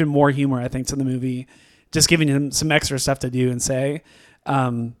brought even more humor, I think, to the movie, just giving him some extra stuff to do and say.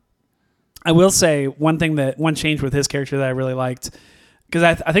 I will say one change with his character that I really liked, because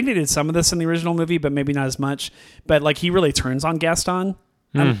I think they did some of this in the original movie, but maybe not as much. But like he really turns on Gaston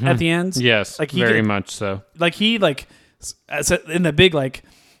at the end. Yes, like very much so. Like he in the big like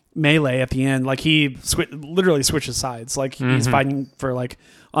melee at the end, like he literally switches sides. Like he's fighting for like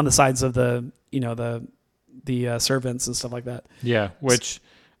on the sides of the the servants and stuff like that. Yeah, which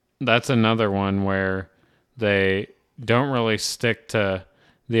that's another one where they don't really stick to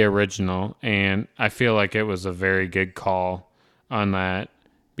the original, and I feel like it was a very good call on that,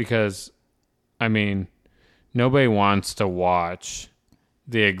 because I mean nobody wants to watch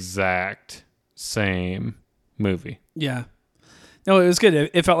the exact same movie. Yeah, no, it was good.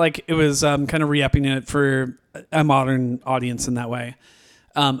 It felt like it was kind of re-upping it for a modern audience in that way.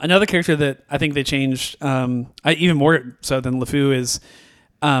 Another character that I think they changed even more so than LeFou is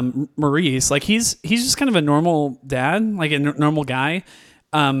Maurice. Like he's just kind of a normal dad, like a normal guy.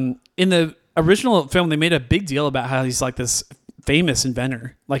 In the original film, they made a big deal about how he's like this famous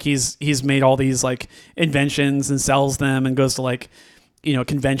inventor. Like he's made all these like inventions and sells them and goes to like,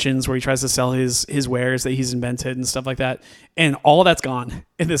 conventions where he tries to sell his wares that he's invented and stuff like that. And all that's gone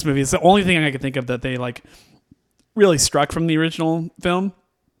in this movie. It's the only thing I can think of that they like really struck from the original film.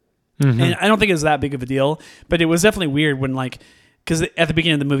 And I don't think it was that big of a deal, but it was definitely weird when because at the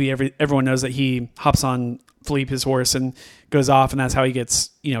beginning of the movie, everyone knows that he hops on Philippe, his horse, and goes off, and that's how he gets,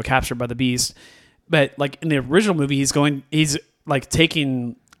 captured by the Beast. But like in the original movie, he's like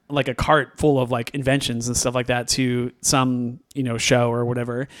taking like a cart full of like inventions and stuff like that to some, show or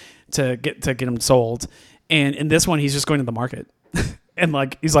whatever to get them sold. And in this one, he's just going to the market and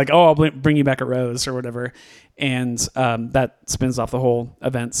like he's like, oh, I'll bring you back a rose or whatever, and that spins off the whole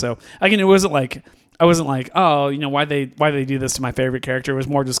event. So again, I wasn't like, oh, you know, why they do this to my favorite character. It was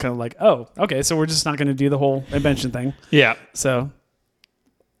more just kind of like, oh, okay, so we're just not going to do the whole invention thing. Yeah. So,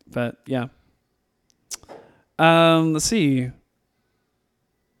 but yeah. Let's see.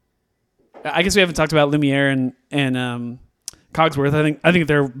 I guess we haven't talked about Lumiere and Cogsworth. I think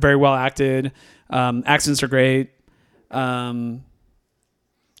they're very well acted. Accents are great. I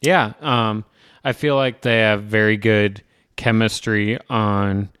feel like they have very good chemistry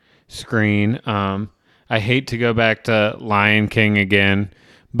on screen. I hate to go back to Lion King again,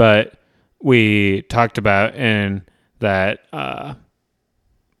 but we talked about in that our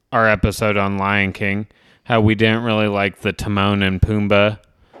episode on Lion King how we didn't really like the Timon and Pumbaa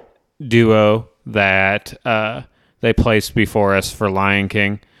duo that they placed before us for Lion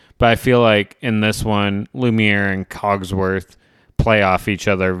King. But I feel like in this one, Lumiere and Cogsworth play off each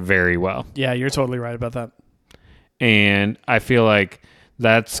other very well. Yeah, you're totally right about that. And I feel like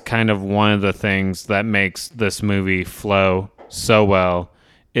that's kind of one of the things that makes this movie flow so well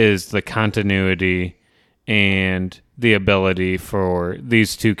is the continuity and the ability for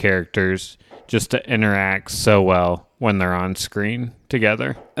these two characters just to interact so well when they're on screen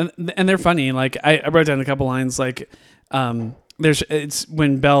together. And they're funny. Like I wrote down a couple lines like it's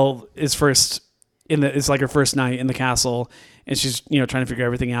when Belle is first it's like her first night in the castle and she's, you know, trying to figure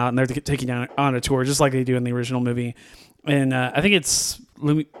everything out and they're taking down on a tour just like they do in the original movie. And I think it's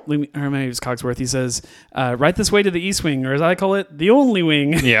or maybe it's Cogsworth. He says, right this way to the East Wing, or as I call it, the only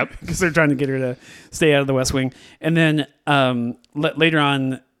wing. Yep. Because they're trying to get her to stay out of the West Wing. And then later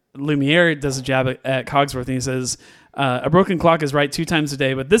on, Lumiere does a jab at Cogsworth and he says, a broken clock is right 2 times a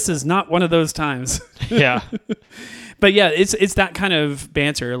day, but this is not one of those times. Yeah. But yeah, it's that kind of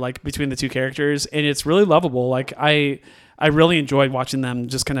banter like between the two characters, and it's really lovable. Like I really enjoyed watching them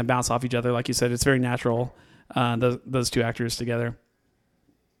just kind of bounce off each other. Like you said, it's very natural. Those two actors together.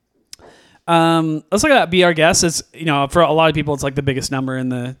 Let's look at Be Our Guest. It's, you know, for a lot of people, it's like the biggest number in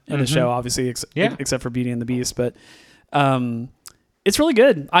the show, obviously, except for Beauty and the Beast. But it's really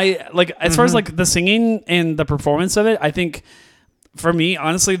good. I like as far as like the singing and the performance of it. I think for me,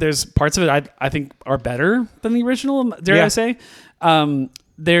 honestly, there's parts of it I think are better than the original. Dare I say?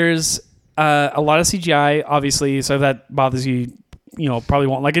 There's a lot of CGI, obviously, so if that bothers you, you know, probably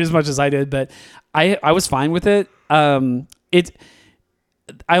won't like it as much as I did, but I was fine with it. I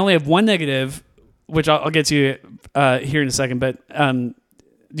only have one negative, which I'll get to here in a second, but do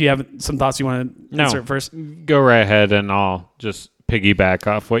you have some thoughts you want to insert first? Go right ahead and I'll just piggyback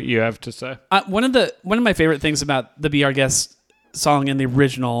off what you have to say. One of my favorite things about the Be Our Guest song in the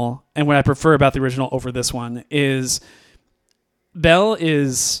original, and what I prefer about the original over this one, is Belle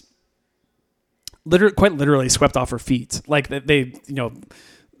is quite literally swept off her feet. Like they you know,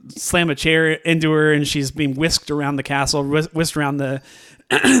 slam a chair into her and she's being whisked around the castle, whisked around the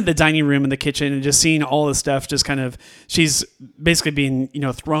the dining room and the kitchen, and just seeing all this stuff, just kind of, she's basically being, you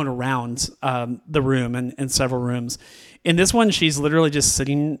know, thrown around the room and several rooms. In this one, she's literally just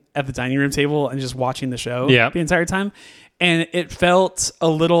sitting at the dining room table and just watching the show the entire time. And it felt a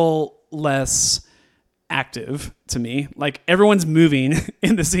little less active to me. Like everyone's moving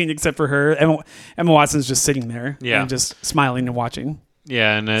in the scene except for her. Emma Watson's just sitting there and just smiling and watching.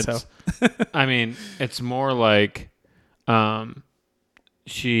 Yeah, and it's I mean, it's more like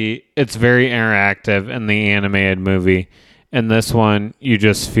it's very interactive in the animated movie. In this one, you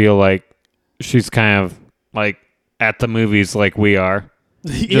just feel like she's kind of like at the movies like we are.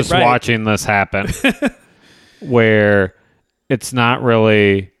 Just watching this happen. Where it's not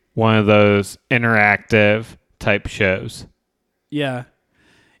really one of those interactive type shows. Yeah.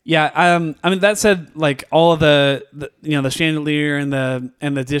 Yeah. I mean, that said, like all of the you know, the chandelier and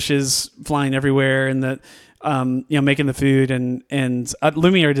the dishes flying everywhere and the, you know, making the food and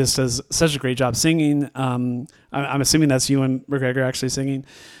Lumiere just does such a great job singing. I'm assuming that's Ewan McGregor actually singing.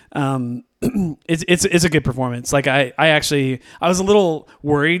 It's a good performance. Like I was a little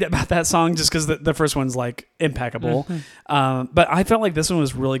worried about that song just because the first one's like impeccable. But I felt like this one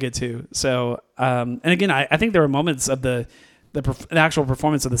was really good too. So, and again, I think there were moments of the actual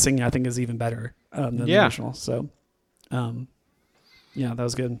performance of the singing I think is even better than the original. So, yeah, that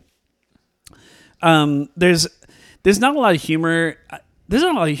was good. There's not a lot of humor. There's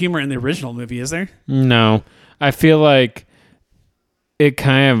not a lot of humor in the original movie, is there? No, I feel like it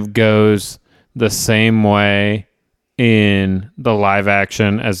kind of goes the same way in the live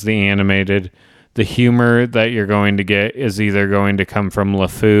action as the animated. The humor that you're going to get is either going to come from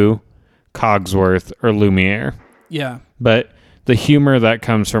LeFou, Cogsworth, or Lumiere. Yeah. But the humor that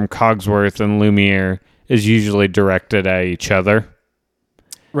comes from Cogsworth and Lumiere is usually directed at each other.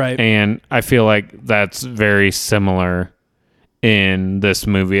 Right. And I feel like that's very similar in this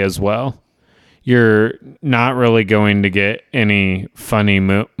movie as well. You're not really going to get any funny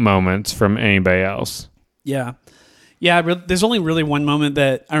moments from anybody else. Yeah. There's only really one moment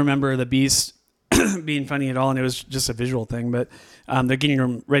that I remember the Beast being funny at all, and it was just a visual thing. But they're getting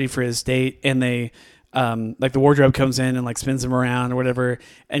him ready for his date, and they like the wardrobe comes in and like spins him around or whatever,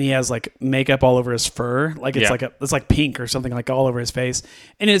 and he has like makeup all over his fur, like it's it's like pink or something, like all over his face,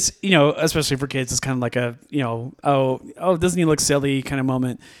 and it's, you know, especially for kids, it's kind of like a, you know, oh doesn't he look silly kind of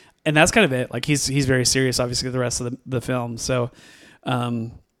moment, and that's kind of it. Like he's very serious, obviously, the rest of the film. So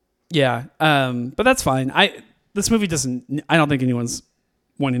but that's fine. This movie doesn't, I don't think anyone's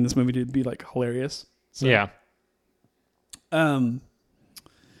wanting this movie to be like hilarious. So. Yeah.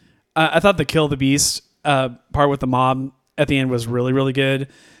 I thought the Kill the Beast part with the mob at the end was really, really good.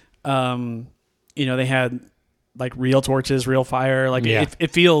 You know, they had like real torches, real fire. Like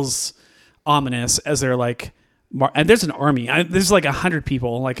it feels ominous as they're like, and there's an army. There's like 100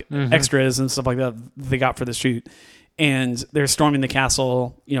 people, like extras and stuff like that they got for the shoot. And they're storming the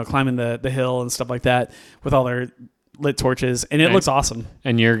castle, you know, climbing the hill and stuff like that with all their lit torches. And it looks awesome.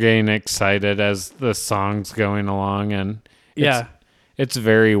 And you're getting excited as the song's going along. And it's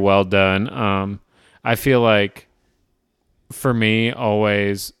very well done. I feel like for me,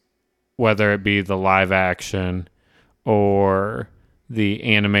 always, whether it be the live action or the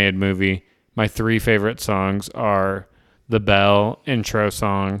animated movie, my 3 favorite songs are the Belle intro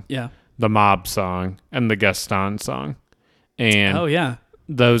song, the Mob song, and the Gaston song. And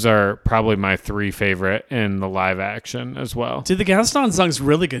those are probably my 3 favorite in the live action as well. Dude, the Gaston song's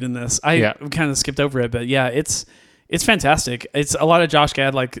really good in this. I kind of skipped over it, but it's fantastic. It's a lot of Josh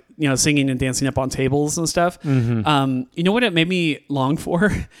Gad, like, you know, singing and dancing up on tables and stuff. You know what it made me long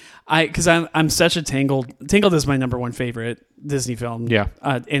for? Because I'm such a Tangled is my number 1 favorite Disney film.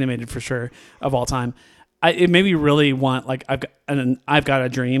 Animated for sure of all time. It made me really want, like, I've got a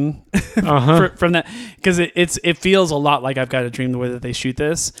dream from that, because it feels a lot like I've got a dream the way that they shoot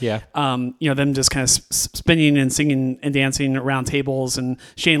this. You know, them just kind of spinning and singing and dancing around tables and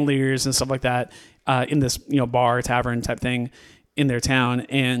chandeliers and stuff like that in this, you know, bar tavern type thing in their town.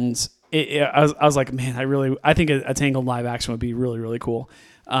 And I was like, man, I think a Tangled live action would be really, really cool.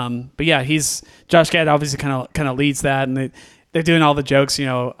 But yeah, Josh Gad obviously kind of leads that, and they're doing all the jokes, you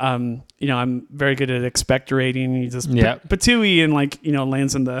know, I'm very good at expectorating. He just patooey and, like, you know,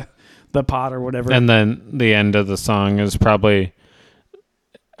 lands in the pot or whatever. And then the end of the song is probably,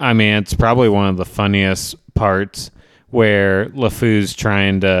 it's probably one of the funniest parts, where LeFou's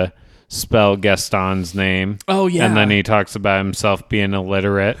trying to spell Gaston's name. Oh yeah. And then he talks about himself being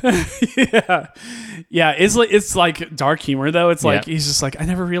illiterate. Yeah. It's like dark humor though. It's like, he's just like, I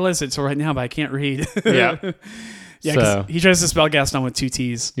never realized it until right now, but I can't read. Yeah, because he tries to spell Gaston with 2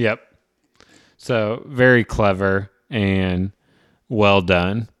 T's. Yep. So very clever and well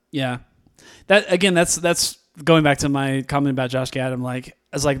done. Yeah. That again, that's going back to my comment about Josh Gad. I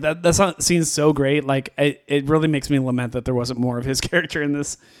was like that scene's so great. Like it really makes me lament that there wasn't more of his character in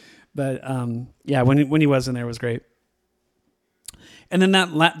this. But when he was in there, it was great. And then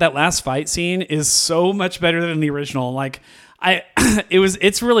that last fight scene is so much better than the original. Like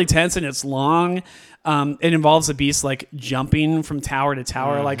it's really tense and it's long. It involves the Beast like jumping from tower to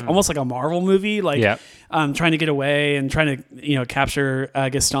tower, like almost like a Marvel movie, like trying to get away and trying to, you know, capture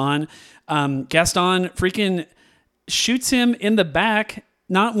Gaston. Gaston freaking shoots him in the back,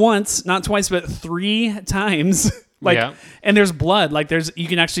 not once, not twice, but 3 times. And there's blood. Like you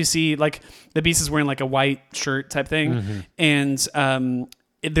can actually see, like, the Beast is wearing like a white shirt type thing, and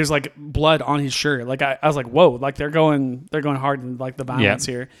there's like blood on his shirt. Like I was like, whoa, like they're going hard in like the violence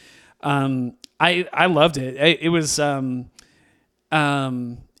here. I loved it. It was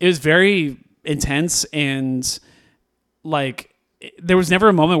very intense, and like there was never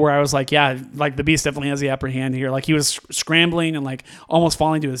a moment where I was like, yeah, like the Beast definitely has the upper hand here. Like he was scrambling and like almost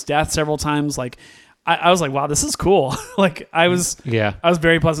falling to his death several times. Like I was like, wow, this is cool. Like I was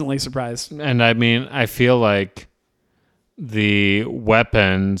very pleasantly surprised. And I feel like the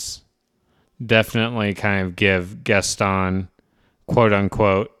weapons definitely kind of give Gaston, quote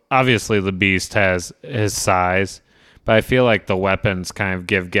unquote, obviously the Beast has his size, but I feel like the weapons kind of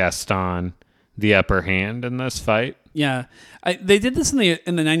give Gaston the upper hand in this fight. Yeah. They did this in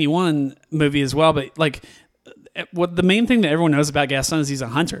the 91 movie as well, but like what the main thing that everyone knows about Gaston is he's a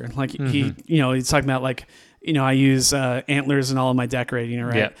hunter. Like he, you know, he's talking about like, you know, I use antlers in all of my decorating,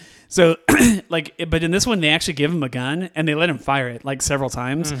 right? Yeah. So like, but in this one, they actually give him a gun and they let him fire it like several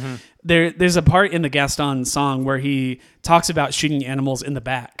times. There's a part in the Gaston song where he talks about shooting animals in the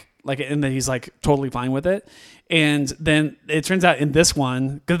back. and then he's like totally fine with it. And then it turns out in this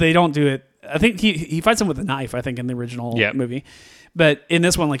one, because they don't do it, I think he fights him with a knife, I think, in the original movie. But in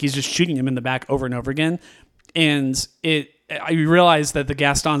this one, like, he's just shooting him in the back over and over again. And I realized that the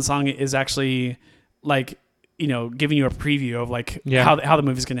Gaston song is actually like, you know, giving you a preview of like how the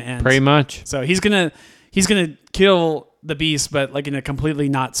movie's going to end. Pretty much. So he's gonna kill the beast, but like in a completely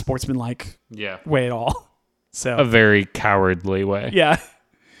not sportsmanlike way at all. So a very cowardly way. Yeah.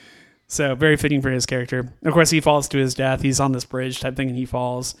 So very fitting for his character. Of course, he falls to his death. He's on this bridge type thing, and he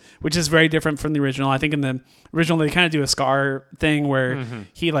falls, which is very different from the original. I think in the original they kind of do a Scar thing where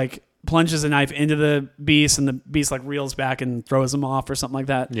he like plunges a knife into the beast, and the beast like reels back and throws him off or something like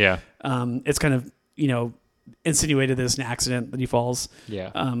that. Yeah. It's kind of, you know, insinuated as an accident that he falls.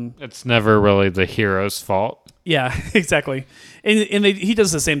 Yeah. It's never really the hero's fault. Yeah, exactly. And he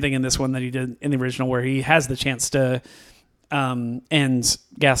does the same thing in this one that he did in the original, where he has the chance to end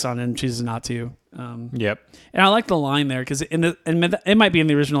Gaston and chooses not to. Yep. And I like the line there because it might be in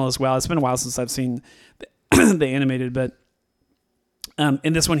the original as well. It's been a while since I've seen the animated, but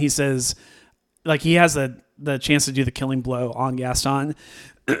in this one he says, like, he has the chance to do the killing blow on Gaston,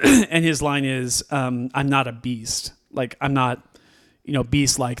 and his line is, "I'm not a beast. Like, I'm not, you know,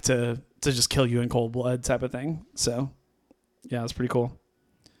 beast like to just kill you in cold blood," type of thing. So, yeah, it's pretty cool.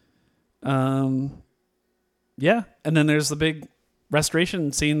 Yeah, and then there's the big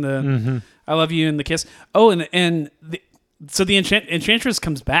restoration scene, the "I love you" and the kiss. Oh, so the Enchantress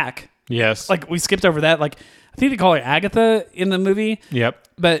comes back. Yes. Like, we skipped over that. Like, I think they call her Agatha in the movie. Yep.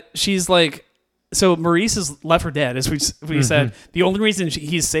 But she's like, so Maurice has left for dead, as we said. The only reason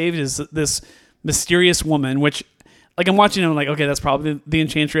he's saved is this mysterious woman, which, like, I'm watching him like, okay, that's probably the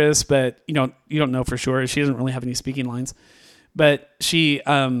Enchantress, but you don't know for sure. She doesn't really have any speaking lines, but she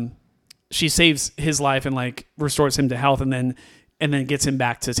saves his life and like restores him to health, and then gets him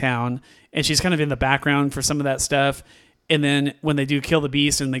back to town. And she's kind of in the background for some of that stuff. And then when they do kill the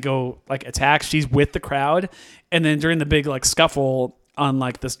beast and they go like attack, she's with the crowd. And then during the big like scuffle on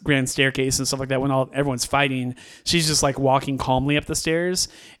like this grand staircase and stuff like that, when everyone's fighting, she's just like walking calmly up the stairs.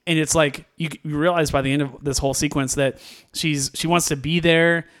 And it's like you realize by the end of this whole sequence that she wants to be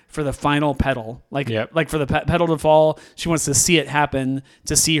there for the final petal, like for the petal to fall. She wants to see it happen,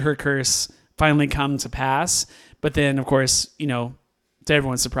 to see her curse finally come to pass. But then, of course, you know, to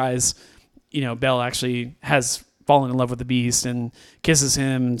everyone's surprise, you know, Belle actually has fallen in love with the beast and kisses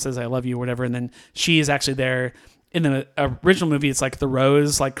him and says, "I love you," or whatever. And then she is actually there. In the original movie, it's like the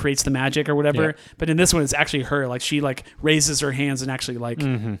rose like creates the magic or whatever. Yeah. But in this one, it's actually her. Like, she like raises her hands and actually like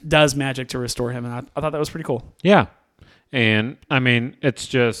does magic to restore him. And I thought that was pretty cool. Yeah. And I mean, it's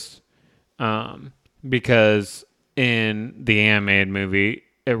just because in the animated movie,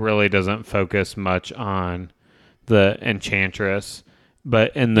 it really doesn't focus much on the Enchantress.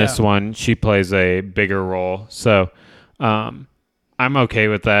 But in this one, she plays a bigger role. So I'm okay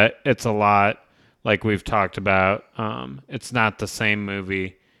with that. It's a lot. Like we've talked about, it's not the same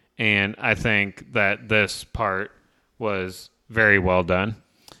movie, and I think that this part was very well done.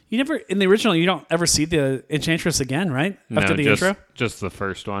 You never, in the original, you don't ever see the Enchantress again, right? After the intro? Just the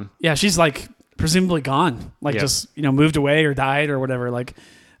first one. Yeah, she's like presumably gone, like just, you know, moved away or died or whatever. Like,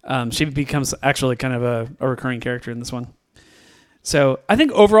 she becomes actually kind of a recurring character in this one. So I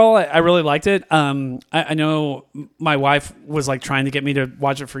think overall, I really liked it. I know my wife was like trying to get me to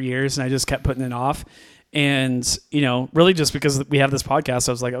watch it for years, and I just kept putting it off. And, you know, really just because we have this podcast,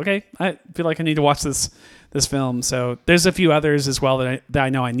 I was like, okay, I feel like I need to watch this film. So there's a few others as well that I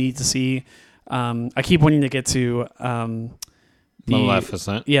know I need to see. I keep wanting to get to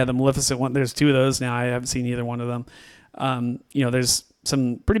Maleficent. Yeah, the Maleficent one. There's two of those now. I haven't seen either one of them. You know, there's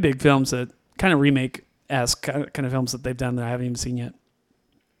some pretty big films that kind of remake as kind of films that they've done that I haven't even seen yet.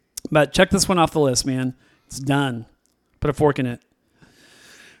 But check this one off the list, man. It's done. Put a fork in it.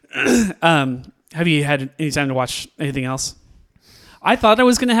 Have you had any time to watch anything else? I thought I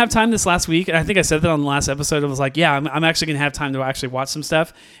was going to have time this last week, and I think I said that on the last episode. I was like, yeah, I'm actually going to have time to actually watch some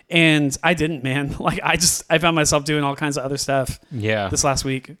stuff, and I didn't, man. Like, I found myself doing all kinds of other stuff this last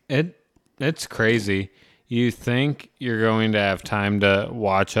week. It's crazy. You think you're going to have time to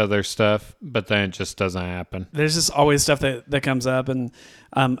watch other stuff, but then it just doesn't happen. There's just always stuff that comes up, and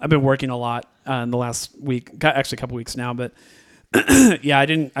I've been working a lot in the last week, actually a couple weeks now. But yeah, I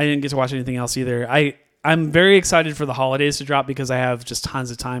didn't get to watch anything else either. I'm very excited for the holidays to drop because I have just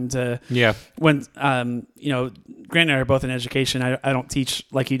tons of time to. Yeah. When you know, Grant and I are both in education. I don't teach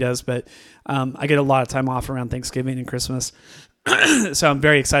like he does, but I get a lot of time off around Thanksgiving and Christmas. So I'm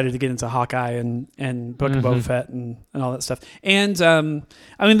very excited to get into Hawkeye and Book of Boba Fett and all that stuff. And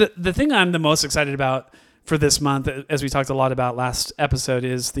I mean, the thing I'm the most excited about for this month, as we talked a lot about last episode,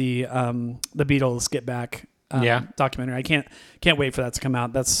 is the Beatles Get Back documentary. I can't wait for that to come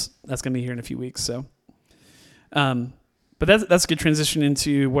out. That's gonna be here in a few weeks. So, but that's a good transition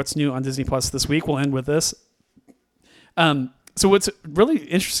into what's new on Disney Plus this week. We'll end with this. So what's really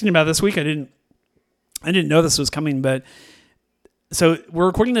interesting about this week, I didn't know this was coming, but so we're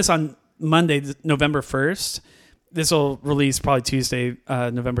recording this on Monday, November 1st. This will release probably Tuesday,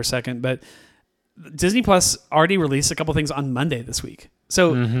 November 2nd, but Disney Plus already released a couple things on Monday this week.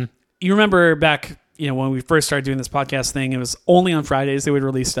 So you remember back, when we first started doing this podcast thing, it was only on Fridays they would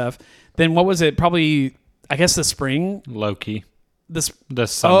release stuff. Then what was it? Probably, I guess the spring. Loki. This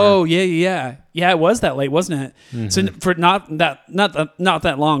summer. Oh yeah. It was that late, wasn't it? So for not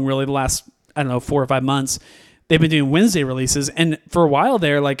that long, really, the last 4 or 5 months, they've been doing Wednesday releases, and for a while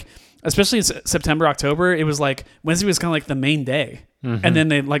there, like especially in September, October, it was like Wednesday was kind of like the main day, and then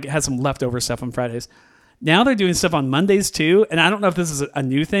they like had some leftover stuff on Fridays. Now they're doing stuff on Mondays too, and I don't know if this is a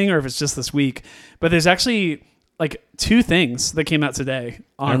new thing or if it's just this week, but there's actually like 2 things that came out today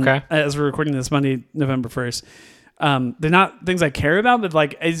as we're recording this Monday, November 1st. They're not things I care about, but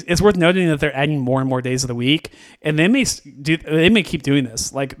like it's worth noting that they're adding more and more days of the week, and they may keep doing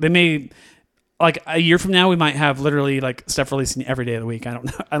this. Like they may, like a year from now, we might have literally like stuff releasing every day of the week. I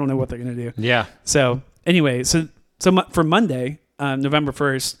don't know what they're gonna do. Yeah. So anyway, so for Monday, November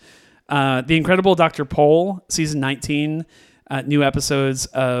 1st, The Incredible Dr. Pol, season 19, new episodes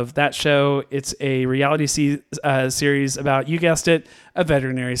of that show. It's a reality series about, you guessed it, a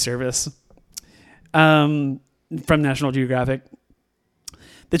veterinary service. From National Geographic.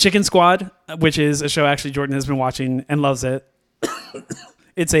 The Chicken Squad, which is a show actually Jordan has been watching and loves it.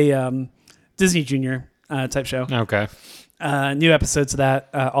 It's a Disney Junior type show. Okay. New episodes of that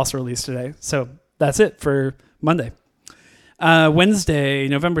also released today. So that's it for Monday. Wednesday,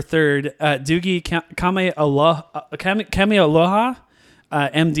 November 3rd, Doogie Kamealoha,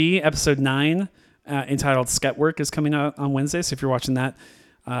 MD, episode 9, entitled Sketwork, is coming out on Wednesday. So if you're watching that,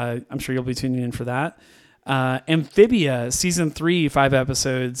 I'm sure you'll be tuning in for that. Amphibia, season 3, 5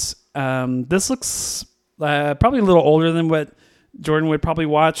 episodes. This looks probably a little older than what Jordan would probably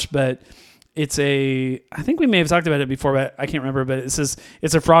watch, but I think we may have talked about it before, but I can't remember, but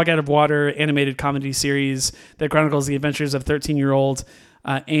it's a frog out of water animated comedy series that chronicles the adventures of 13-year-old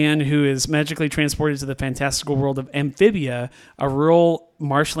Anne, who is magically transported to the fantastical world of Amphibia, a rural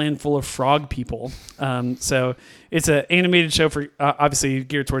marshland full of frog people. So it's an animated show for obviously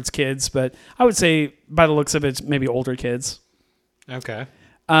geared towards kids, but I would say by the looks of it, maybe older kids. Okay.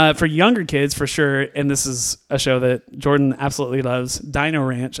 For younger kids, for sure, and this is a show that Jordan absolutely loves, Dino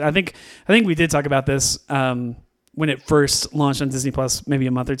Ranch. I think we did talk about this when it first launched on Disney Plus maybe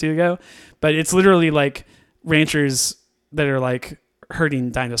a month or two ago, but it's literally like ranchers that are like herding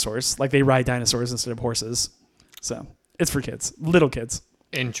dinosaurs. Like they ride dinosaurs instead of horses. So it's for kids, little kids.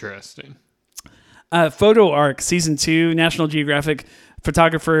 Interesting. Photo Arc, season 2, National Geographic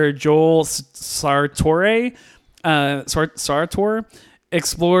photographer Joel Sartore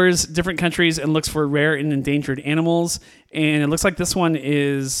explores different countries and looks for rare and endangered animals. And it looks like this one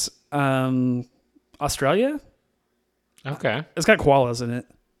is Australia. Okay. It's got koalas in it.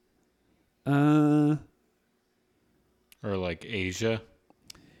 Or like Asia.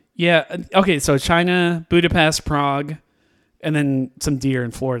 Yeah. Okay. So China, Budapest, Prague, and then some deer in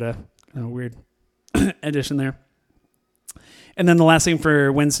Florida. Weird addition there. And then the last thing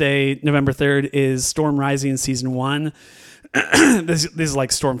for Wednesday, November 3rd, is Storm Rising season 1. This is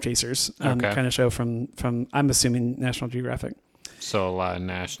like Storm Chasers kind of show from I'm assuming National Geographic. So a lot of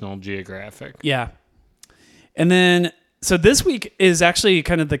National Geographic. Yeah. And then so this week is actually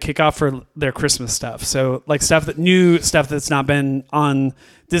kind of the kickoff for their Christmas stuff. So like new stuff that's not been on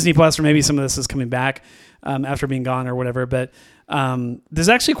Disney Plus, or maybe some of this is coming back after being gone or whatever. But there's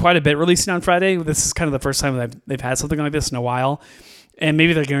actually quite a bit releasing on Friday. This is kind of the first time they've had something like this in a while. And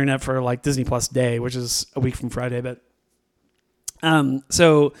maybe they're gearing up for like Disney Plus Day, which is a week from Friday. But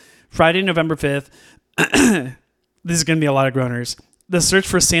so Friday, November 5th, this is going to be a lot of groaners. The Search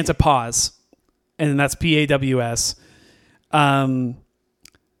for Santa Paws, and that's Paws. Yeah,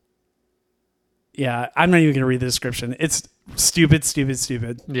 I'm not even going to read the description. It's stupid.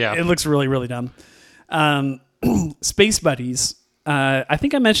 Yeah. It looks really, really dumb. Space Buddies. I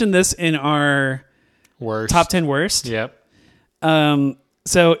think I mentioned this in our top 10 worst. Yep.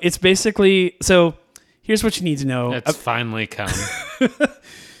 So it's basically, here's what you need to know. It's finally come.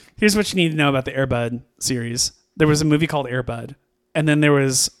 Here's what you need to know about the Air Bud series. There was a movie called Air Bud, and then there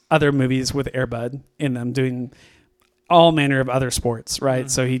was other movies with Air Bud in them doing all manner of other sports, right? Mm-hmm.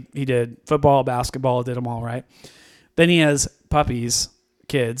 So he did football, basketball, did them all, right? Then he has puppies,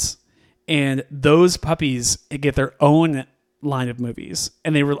 kids, and those puppies get their own line of movies,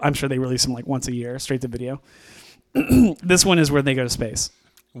 and I'm sure they release them like once a year, straight to video. This one is where they go to space.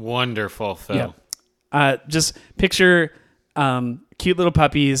 Wonderful, Phil. Yeah. Just picture cute little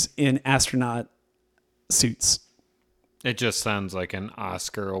puppies in astronaut suits. It just sounds like an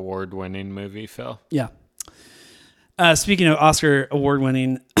Oscar award-winning movie, Phil. Yeah. Speaking of Oscar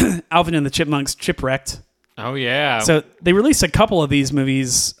award-winning, Alvin and the Chipmunks Chipwrecked. Oh, yeah. So they released a couple of these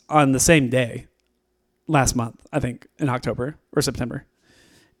movies on the same day last month, I think, in October or September.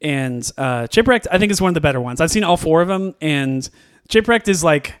 And Chipwrecked, I think, is one of the better ones. I've seen all 4 of them, and Chipwrecked is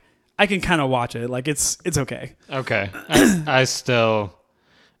like, I can kind of watch it. Like, it's okay. Okay.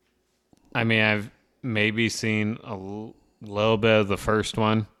 I've maybe seen a little bit of the first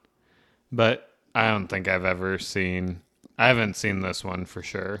one, but I don't think I haven't seen this one for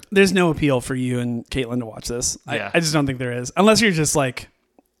sure. There's no appeal for you and Caitlin to watch this. Yeah. I just don't think there is. Unless you're just like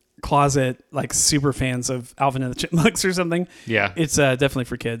closet, like super fans of Alvin and the Chipmunks or something. Yeah. It's definitely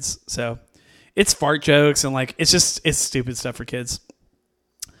for kids. So it's fart jokes and like, it's stupid stuff for kids.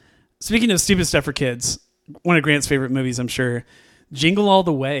 Speaking of stupid stuff for kids, one of Grant's favorite movies, I'm sure, Jingle All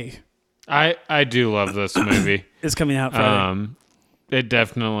the Way. I do love this movie. Is coming out Friday. It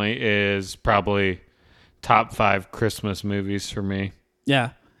definitely is probably top 5 Christmas movies for me.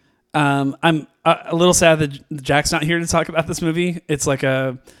 Yeah. I'm a little sad that Jack's not here to talk about this movie. It's like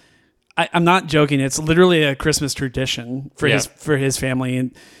I'm not joking. It's literally a Christmas tradition for his family.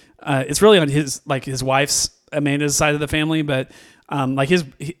 And it's really on his wife's, Amanda's side of the family. But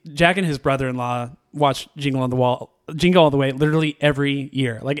Jack and his brother-in-law watch Jingle All the Way literally every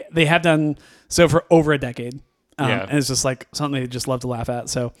year. Like they have done so for over a decade. And it's just like something they just love to laugh at.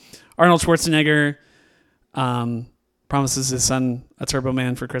 So Arnold Schwarzenegger promises his son a Turbo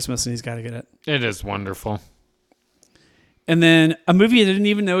Man for Christmas, and he's got to get it. It is wonderful. And then a movie I didn't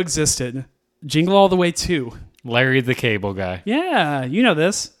even know existed, Jingle All the Way 2. Larry the Cable Guy. Yeah, you know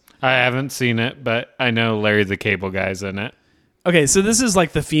this. I haven't seen it, but I know Larry the Cable Guy's in it. Okay, so this is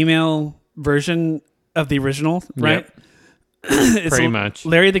like the female version of the original, right? Yep. It's Pretty much.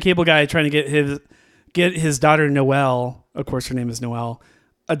 Larry the Cable Guy trying to get his daughter Noelle, of course her name is Noelle,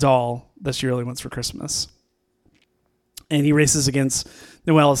 a doll that she really wants for Christmas. And he races against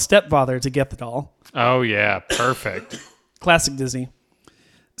Noelle's stepfather to get the doll. Oh, yeah. Perfect. Classic Disney.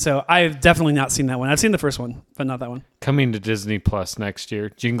 So I've definitely not seen that one. I've seen the first one, but not that one. Coming to Disney Plus next year.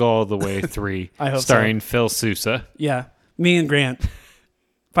 Jingle All the Way 3. I hope so. Starring Phil Sousa. Yeah. Me and Grant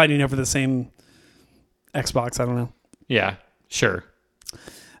fighting over the same Xbox. I don't know. Yeah, sure.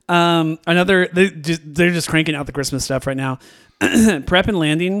 They're just cranking out the Christmas stuff right now. Prep and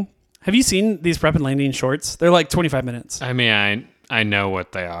Landing. Have you seen these Prep and Landing shorts? They're like 25 minutes. I mean, I know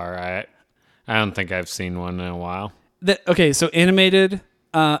what they are. I don't think I've seen one in a while. Okay, so animated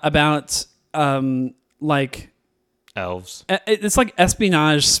about like elves. It's like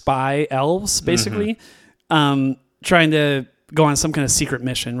espionage spy elves, basically, trying to go on some kind of secret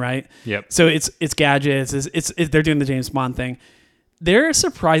mission, right? Yep. So it's gadgets. They're doing the James Bond thing. They're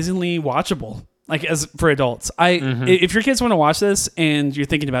surprisingly watchable, like as for adults. If your kids want to watch this and you're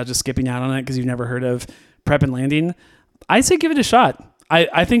thinking about just skipping out on it because you've never heard of Prep and Landing, I say give it a shot.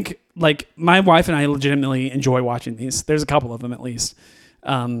 I think like my wife and I legitimately enjoy watching these. There's a couple of them at least.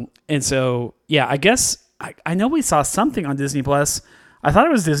 And so, yeah, I guess I know we saw something on Disney Plus. I thought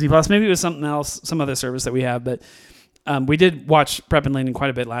it was Disney Plus. Maybe it was something else, some other service that we have. But we did watch Prep and Landing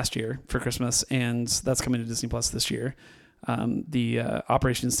quite a bit last year for Christmas, and that's coming to Disney Plus this year. The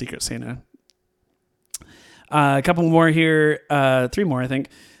Operation Secret Santa. A couple more here. 3 more, I think.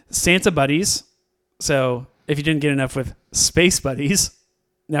 Santa Buddies. So if you didn't get enough with Space Buddies,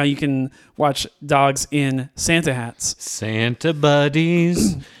 now you can watch dogs in Santa hats. Santa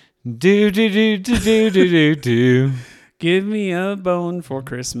Buddies. do. Give me a bone for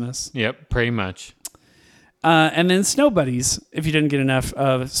Christmas. Yep, pretty much. And then Snow Buddies. If you didn't get enough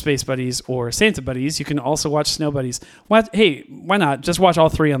of Space Buddies or Santa Buddies, you can also watch Snow Buddies. Hey, why not? Just watch all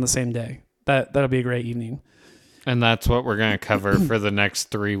 3 on the same day. That'll be a great evening. And that's what we're going to cover for the next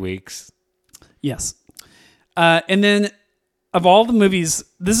 3 weeks. Yes. And then of all the movies,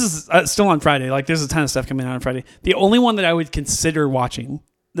 this is still on Friday. Like there's a ton of stuff coming out on Friday. The only one that I would consider watching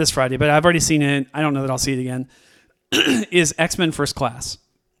this Friday, but I've already seen it. I don't know that I'll see it again, is X-Men First Class.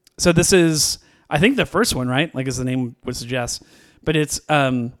 So this is, I think, the first one, right? Like as the name would suggest. But it's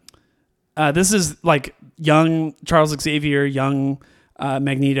this is like young Charles Xavier, young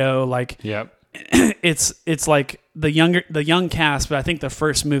Magneto. Like yep. It's like the young cast, but I think the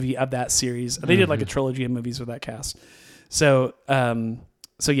first movie of that series. They did like a trilogy of movies with that cast. So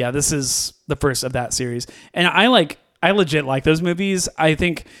yeah, this is the first of that series, and I I legit like those movies. I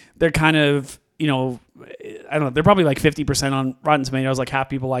think they're kind of, I don't know. They're probably like 50% on Rotten Tomatoes. Like half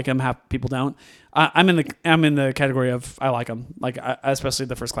people like them, half people don't. I'm in the category of I like them. Like especially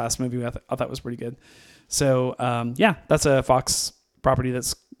the First Class movie, I thought was pretty good. So that's a Fox property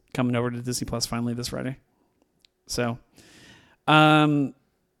that's coming over to Disney Plus finally this Friday. So, Calm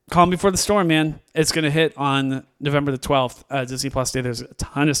Before the Storm, man, it's gonna hit on November the 12th. Disney Plus Day. There's a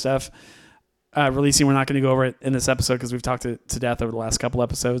ton of stuff releasing. We're not going to go over it in this episode because we've talked to death over the last couple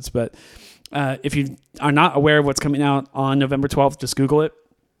episodes. But if you are not aware of what's coming out on November 12th, just Google it.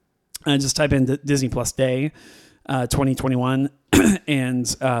 Just type in Disney Plus Day 2021, and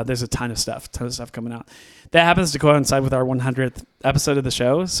there's a ton of stuff coming out. That happens to coincide with our 100th episode of the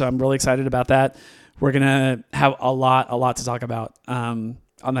show, so I'm really excited about that. We're gonna have a lot to talk about on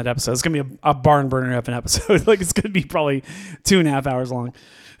that episode. It's gonna be a barn burner of an episode. Like it's gonna be probably 2.5 hours long.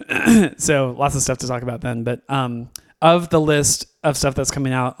 So lots of stuff to talk about then. But of the list of stuff that's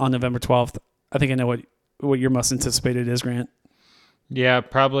coming out on November 12th, I think I know what your most anticipated is, Grant. Yeah,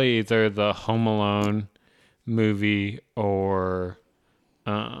 probably either the Home Alone movie or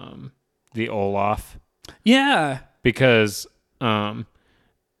the Olaf. Yeah. Because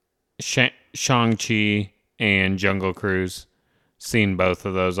Shang-Chi and Jungle Cruise, seen both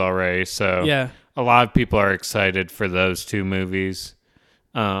of those already. So yeah, a lot of people are excited for those two movies.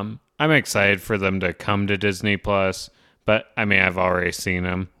 I'm excited for them to come to Disney Plus, but I mean, I've already seen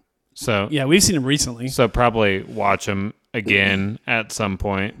them. So yeah, we've seen them recently. So probably watch them again at some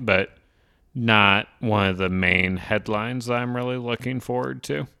point, but not one of the main headlines that I'm really looking forward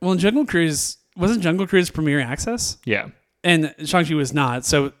to. Well, Jungle Cruise wasn't Jungle Cruise Premiere Access? Yeah, and Shang-Chi was not.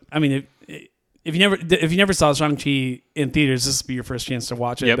 So I mean, if you never saw Shang-Chi in theaters, this will be your first chance to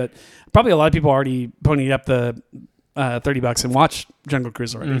watch it. Yep. But probably a lot of people already ponied up the $30 and watched Jungle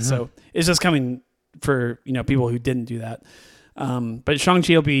Cruise already. Mm-hmm. So it's just coming for people who didn't do that. But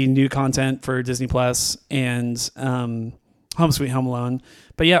Shang-Chi will be new content for Disney Plus and Home Sweet Home Alone.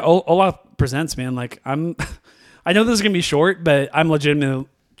 But yeah, Olaf Presents, man. Like I know this is gonna be short, but I'm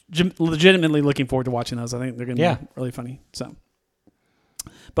legitimately looking forward to watching those. I think they're gonna be really funny. So,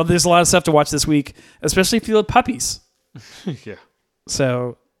 but there's a lot of stuff to watch this week, especially if you love puppies. Yeah.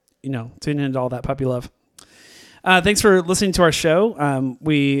 So tune into all that puppy love. Thanks for listening to our show.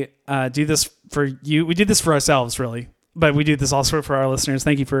 We do this for you. We do this for ourselves, really. But we do this also for our listeners.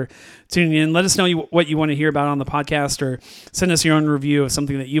 Thank you for tuning in. Let us know what you want to hear about on the podcast, or send us your own review of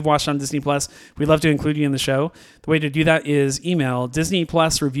something that you've watched on Disney Plus. We'd love to include you in the show. The way to do that is email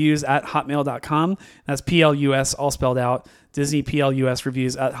DisneyPlusReviews@hotmail.com. That's PLUS all spelled out.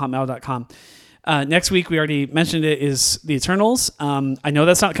 DisneyPlusReviews@hotmail.com. Next week, we already mentioned it, is The Eternals. I know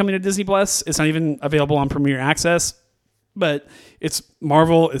that's not coming to Disney Plus. It's not even available on Premiere Access, but it's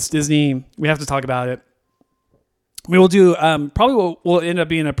Marvel. It's Disney. We have to talk about it. We will do probably will end up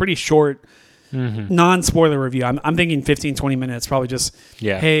being a pretty short non-spoiler review. I'm thinking 15-20 minutes, probably just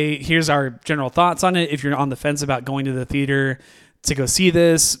hey, here's our general thoughts on it. If you're on the fence about going to the theater to go see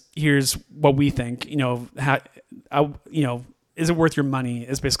this, here's what we think. Is it worth your money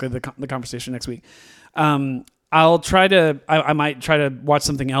is basically the conversation next week. I might try to watch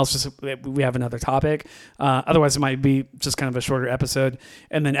something else just so we have another topic. Otherwise it might be just kind of a shorter episode,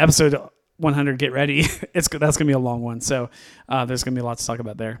 and then episode 100, get ready. That's going to be a long one. So there's going to be a lot to talk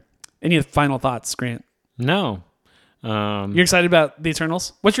about there. Any final thoughts, Grant? No. You're excited about The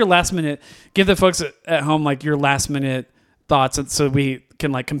Eternals? What's your last minute? Give the folks at home like your last minute thoughts so we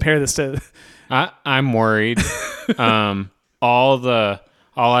can like compare this to. I'm worried. All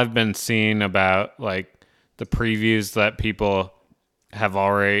I've been seeing about like the previews that people have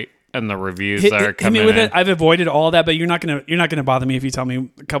already and the reviews that are coming hit me with in. it. I've avoided all that, but you're not gonna bother me if you tell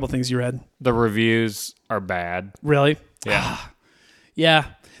me a couple things you read. The reviews are bad. Really? Yeah. Yeah.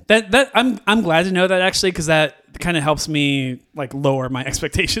 That I'm glad to know that, actually, because that kind of helps me like lower my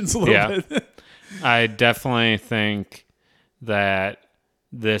expectations a little bit. I definitely think that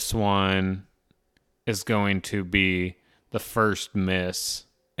this one is going to be the first miss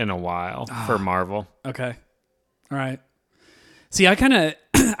in a while for Marvel. Okay. All right. See, I kind of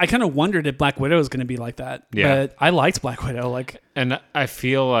wondered if Black Widow is going to be like that. Yeah. But I liked Black Widow. And I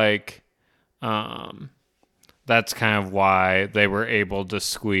feel like that's kind of why they were able to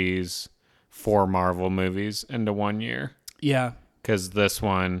squeeze 4 Marvel movies into 1 year. Yeah. Because I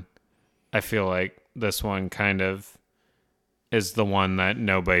feel like this one kind of is the one that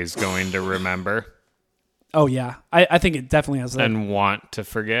nobody's going to remember. Oh, yeah. I think it definitely has that. And want to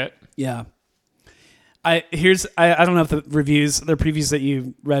forget. Yeah. I don't know if the previews that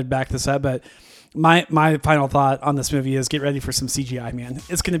you read back this up, but my final thought on this movie is get ready for some CGI, man.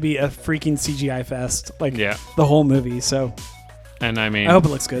 It's going to be a freaking CGI fest, like Yeah. the whole movie. So And I mean, I hope it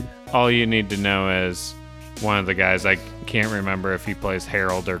looks good. all you need to know is one of the guys, I can't remember if he plays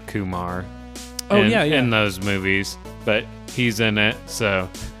Harold or Kumar in those movies, but he's in it. So,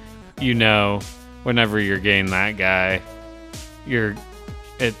 whenever you're getting that guy,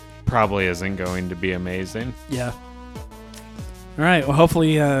 it probably isn't going to be amazing. Yeah. All right. Well,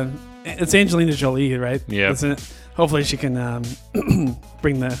 hopefully, it's Angelina Jolie, right? Yep. Isn't it? Hopefully, she can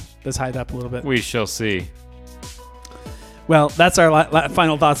bring this height up a little bit. We shall see. Well, that's our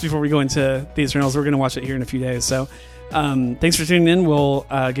final thoughts before we go into the Eternals. We're going to watch it here in a few days. So, thanks for tuning in. We'll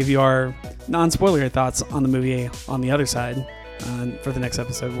give you our non-spoiler thoughts on the movie on the other side for the next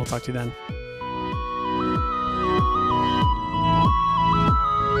episode. We'll talk to you then.